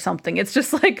airplane or something. It's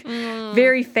just like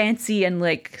very fancy and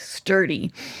like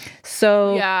sturdy.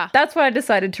 So that's what I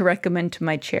decided to recommend to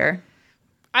my chair.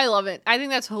 I love it. I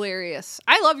think that's hilarious.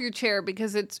 I love your chair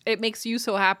because it makes you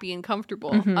so happy and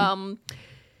comfortable.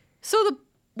 So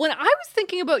when I was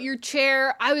thinking about your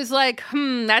chair, I was like,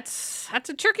 that's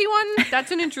a tricky one.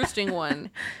 That's an interesting one.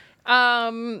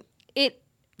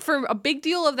 For a big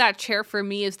deal of that chair for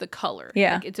me is the color.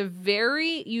 Yeah. Like, it's a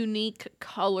very unique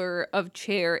color of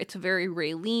chair. It's a very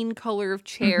Raylene color of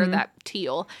chair, that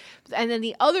teal. And then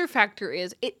the other factor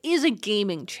is it is a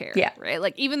gaming chair. Yeah. Right?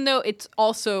 Like, even though it's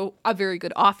also a very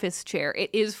good office chair, it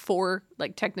is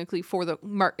technically for the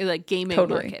gaming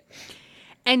market.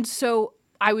 And so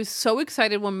I was so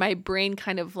excited when my brain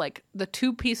kind of like the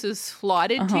two pieces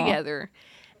slotted together,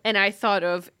 and I thought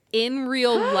of In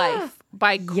Real Life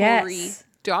by Cory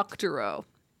Doctorow.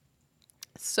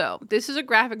 So this is a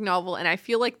graphic novel, and I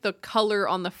feel like the color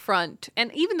on the front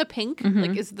and even the pink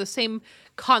like is the same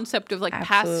concept of like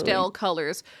pastel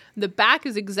colors. The back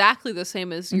is exactly the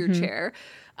same as your chair.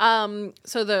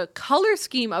 So the color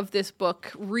scheme of this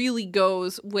book really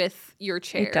goes with your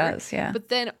chair. It does, yeah. But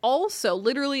then also,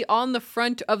 literally on the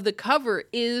front of the cover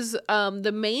is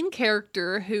the main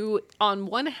character, who on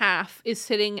one half is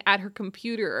sitting at her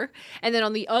computer, and then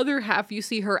on the other half you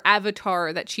see her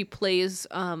avatar that she plays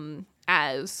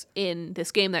as in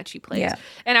this game that she plays. Yeah.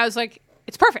 And I was like,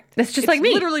 it's perfect. That's just like me.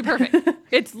 It's literally perfect.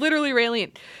 It's literally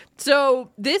Raylene. So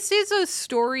this is a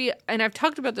story, and I've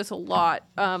talked about this a lot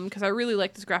because I really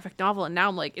like this graphic novel, and now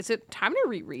I'm like, is it time to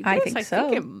reread this? I think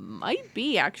think it might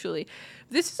be, actually.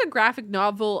 This is a graphic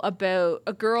novel about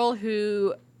a girl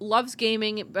who loves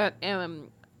gaming, but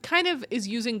kind of is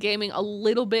using gaming a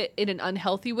little bit in an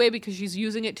unhealthy way because she's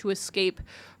using it to escape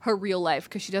her real life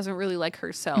because she doesn't really like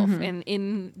herself. And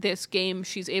in this game,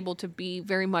 she's able to be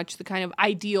very much the kind of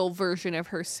ideal version of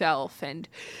herself. And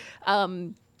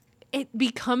it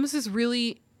becomes this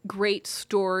really great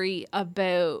story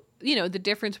about, the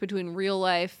difference between real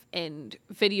life and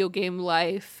video game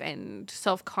life and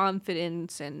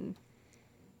self-confidence and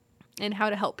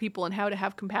how to help people and how to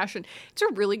have compassion. It's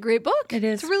a really great book. It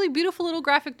is. It's a really beautiful little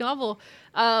graphic novel.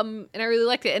 And I really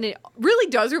liked it. And it really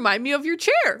does remind me of your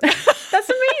chair. That's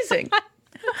amazing.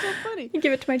 That's so funny. You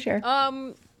give it to my chair.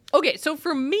 Okay, so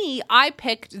for me, I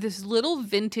picked this little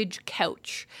vintage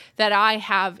couch that I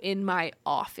have in my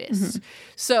office.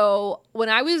 So when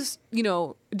I was,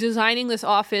 designing this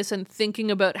office and thinking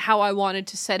about how I wanted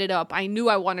to set it up, I knew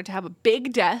I wanted to have a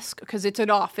big desk because it's an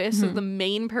office. So the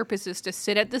main purpose is to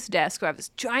sit at this desk. So I have this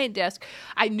giant desk.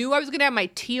 I knew I was going to have my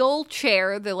teal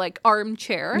chair, the like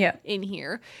armchair in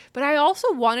here. But I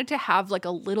also wanted to have like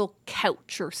a little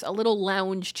couch or a little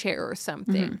lounge chair or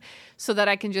something so that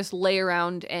I can just lay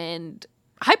around and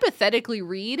hypothetically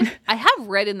read. I have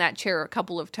read in that chair a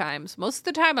couple of times. Most of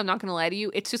the time, I'm not going to lie to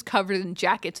you, it's just covered in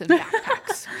jackets and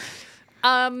backpacks.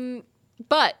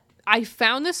 But I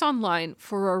found this online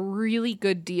for a really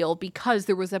good deal because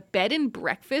there was a bed and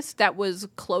breakfast that was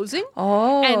closing.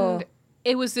 Oh. And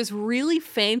it was this really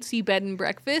fancy bed and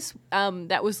breakfast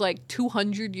that was like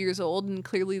 200 years old, and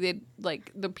clearly they'd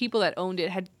like the people that owned it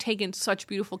had taken such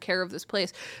beautiful care of this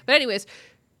place. But anyways,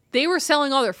 they were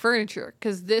selling all their furniture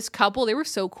because this couple, they were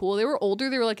so cool. They were older.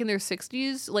 They were like in their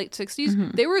 60s, late 60s. Mm-hmm.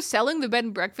 They were selling the bed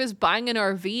and breakfast, buying an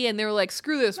RV, and they were like,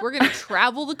 screw this. We're going to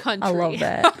travel the country. I love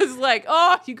that. I was like,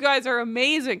 oh, you guys are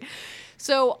amazing.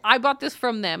 So I bought this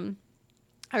from them.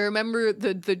 I remember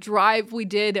the drive we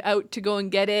did out to go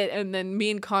and get it, and then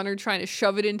me and Connor trying to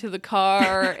shove it into the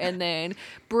car and then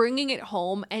bringing it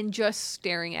home and just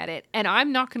staring at it. And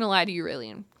I'm not going to lie to you,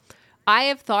 Raylene. I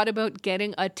have thought about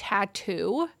getting a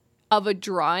tattoo of a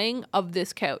drawing of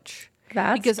this couch.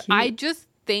 That's because cute. I just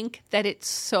think that it's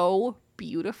so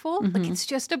beautiful. Mm-hmm. Like it's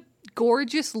just a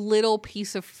gorgeous little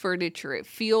piece of furniture. It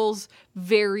feels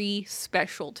very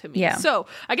special to me. Yeah. So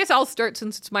I guess I'll start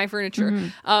since it's my furniture.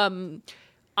 Mm-hmm.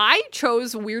 I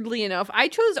chose, weirdly enough,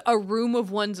 A Room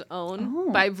of One's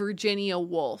Own by Virginia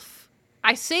Woolf.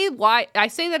 I say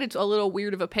that it's a little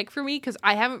weird of a pick for me because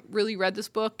I haven't really read this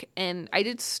book, and I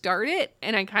did start it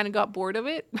and I kind of got bored of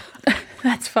it.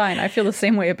 That's fine. I feel the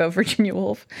same way about Virginia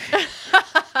Woolf.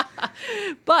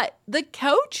 But the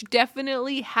couch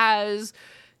definitely has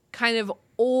kind of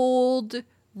old,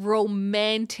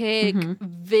 romantic,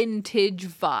 vintage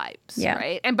vibes,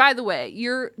 right? And by the way,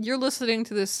 you're listening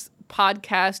to this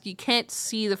podcast. You can't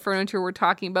see the furniture we're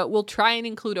talking about. We'll try and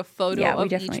include a photo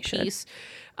of each piece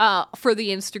for the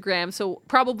Instagram. So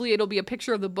probably it'll be a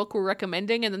picture of the book we're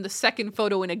recommending, and then the second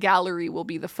photo in a gallery will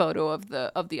be the photo of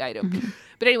the item. Mm-hmm.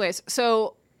 But anyways,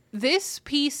 so this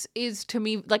piece is, to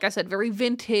me, like I said, very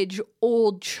vintage,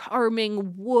 old,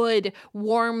 charming wood,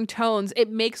 warm tones. It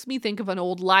makes me think of an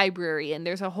old library, and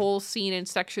there's a whole scene and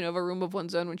section of A Room of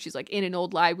One's Own when she's like in an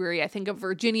old library. I think of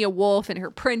Virginia Woolf and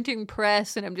her printing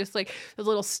press, and I'm just like those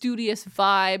little studious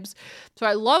vibes. So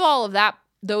I love all of that,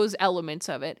 those elements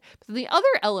of it. But the other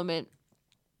element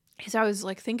is I was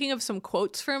like thinking of some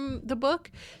quotes from the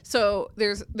book. So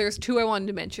there's two I wanted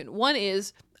to mention. One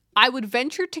is, I would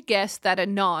venture to guess that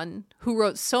Anon, who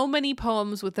wrote so many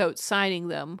poems without signing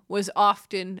them, was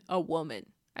often a woman.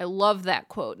 I love that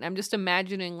quote. And I'm just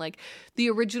imagining like the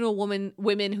original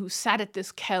women who sat at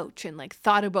this couch and like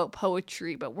thought about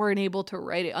poetry, but weren't able to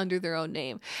write it under their own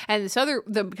name. And this other,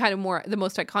 the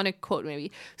most iconic quote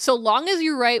maybe, so long as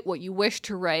you write what you wish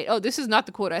to write. Oh, this is not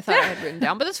the quote I thought I had written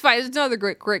down, but that's fine. It's another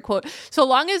great quote. So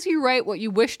long as you write what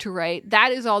you wish to write,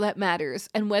 that is all that matters.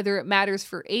 And whether it matters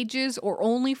for ages or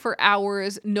only for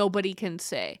hours, nobody can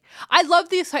say. I love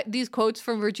these quotes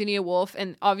from Virginia Woolf.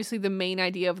 And obviously the main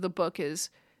idea of the book is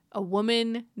a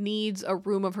woman needs a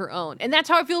room of her own. And that's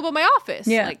how I feel about my office.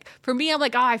 Yeah. Like for me, I'm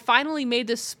like, I finally made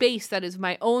this space that is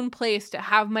my own place to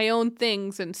have my own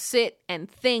things and sit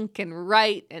and think and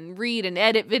write and read and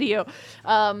edit video.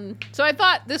 So I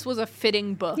thought this was a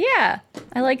fitting book. Yeah,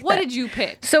 I like that. What did you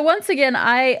pick? So once again,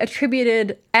 I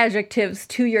attributed adjectives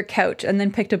to your couch and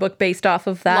then picked a book based off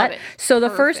of that. Love it. So the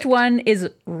first one is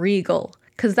regal.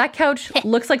 Because that couch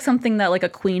looks like something that like a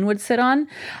queen would sit on.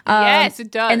 Yes,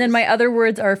 it does. And then my other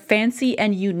words are fancy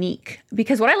and unique.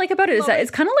 Because what I like about it is that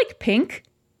it's kind of like pink.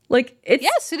 Like it's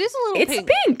yes, it is a little pink.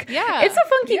 It's pink. Yeah. It's a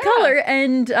funky color.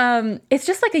 And it's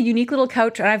just like a unique little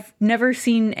couch. And I've never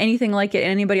seen anything like it in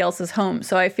anybody else's home.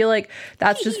 So I feel like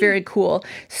that's just very cool.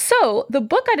 So the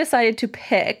book I decided to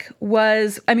pick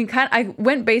was, I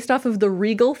went based off of the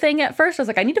regal thing at first. I was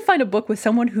like, I need to find a book with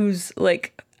someone who's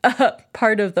like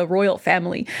part of the royal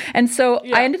family. And so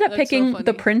I ended up picking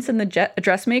The Prince and the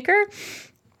Dressmaker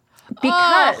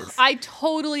because I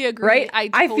totally agree. Right?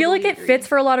 I feel like it fits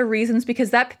for a lot of reasons because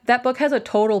that book has a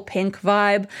total pink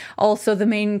vibe. Also the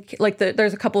main,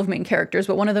 there's a couple of main characters,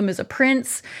 but one of them is a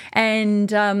prince and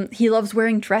he loves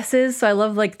wearing dresses. So I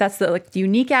love that's the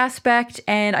unique aspect.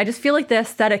 And I just feel like the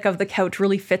aesthetic of the couch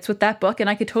really fits with that book. And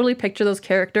I could totally picture those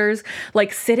characters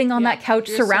sitting on that couch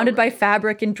surrounded by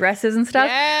fabric and dresses and stuff.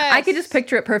 Yes. I could just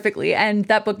picture it perfectly. And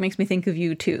that book makes me think of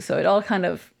you too. So it all kind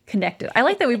of connected. I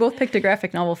like that we both picked a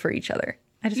graphic novel for each other.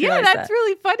 I just realized that's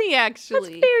really funny,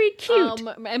 actually. That's very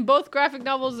cute. And both graphic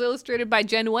novels illustrated by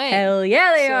Jen Wang. Hell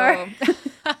yeah, they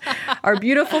are. Our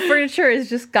beautiful furniture has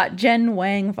just got Jen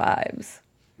Wang vibes.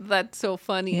 That's so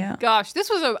funny. Yeah. Gosh, this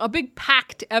was a big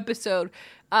packed episode.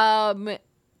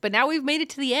 But now we've made it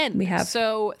to the end. We have.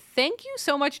 So thank you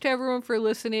so much to everyone for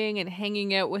listening and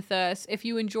hanging out with us. If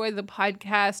you enjoy the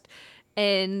podcast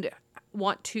and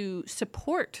want to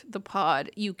support the pod,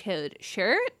 you could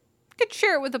share it. You could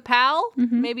share it with a pal,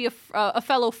 maybe a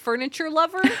fellow furniture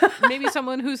lover, maybe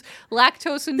someone who's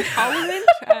lactose intolerant.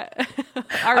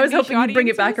 I was hoping you'd bring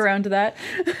it back around to that.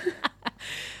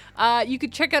 You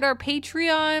could check out our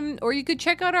Patreon, or you could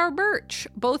check out our merch,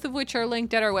 both of which are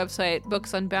linked at our website,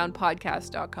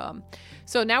 booksunboundpodcast.com.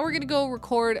 So now we're going to go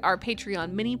record our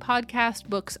Patreon mini podcast,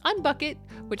 Books Unbucket,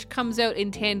 which comes out in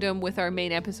tandem with our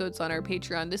main episodes on our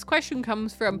Patreon. This question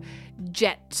comes from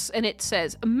Jets, and it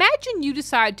says, imagine you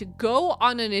decide to go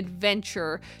on an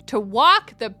adventure to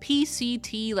walk the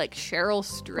PCT like Cheryl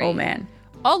Strayed. Oh, man.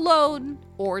 Alone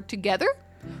or together?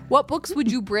 What books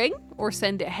would you bring or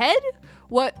send ahead?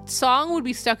 What song would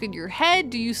be stuck in your head?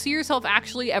 Do you see yourself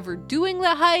actually ever doing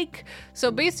the hike? So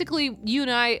basically, you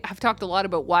and I have talked a lot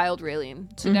about wild railing.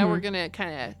 So now we're going to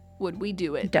kind of, would we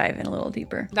do it? Dive in a little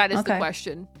deeper. That is the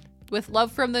question. With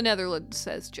love from the Netherlands,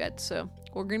 says Jet. So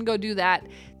we're going to go do that.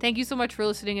 Thank you so much for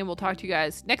listening, and we'll talk to you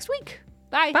guys next week.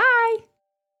 Bye. Bye.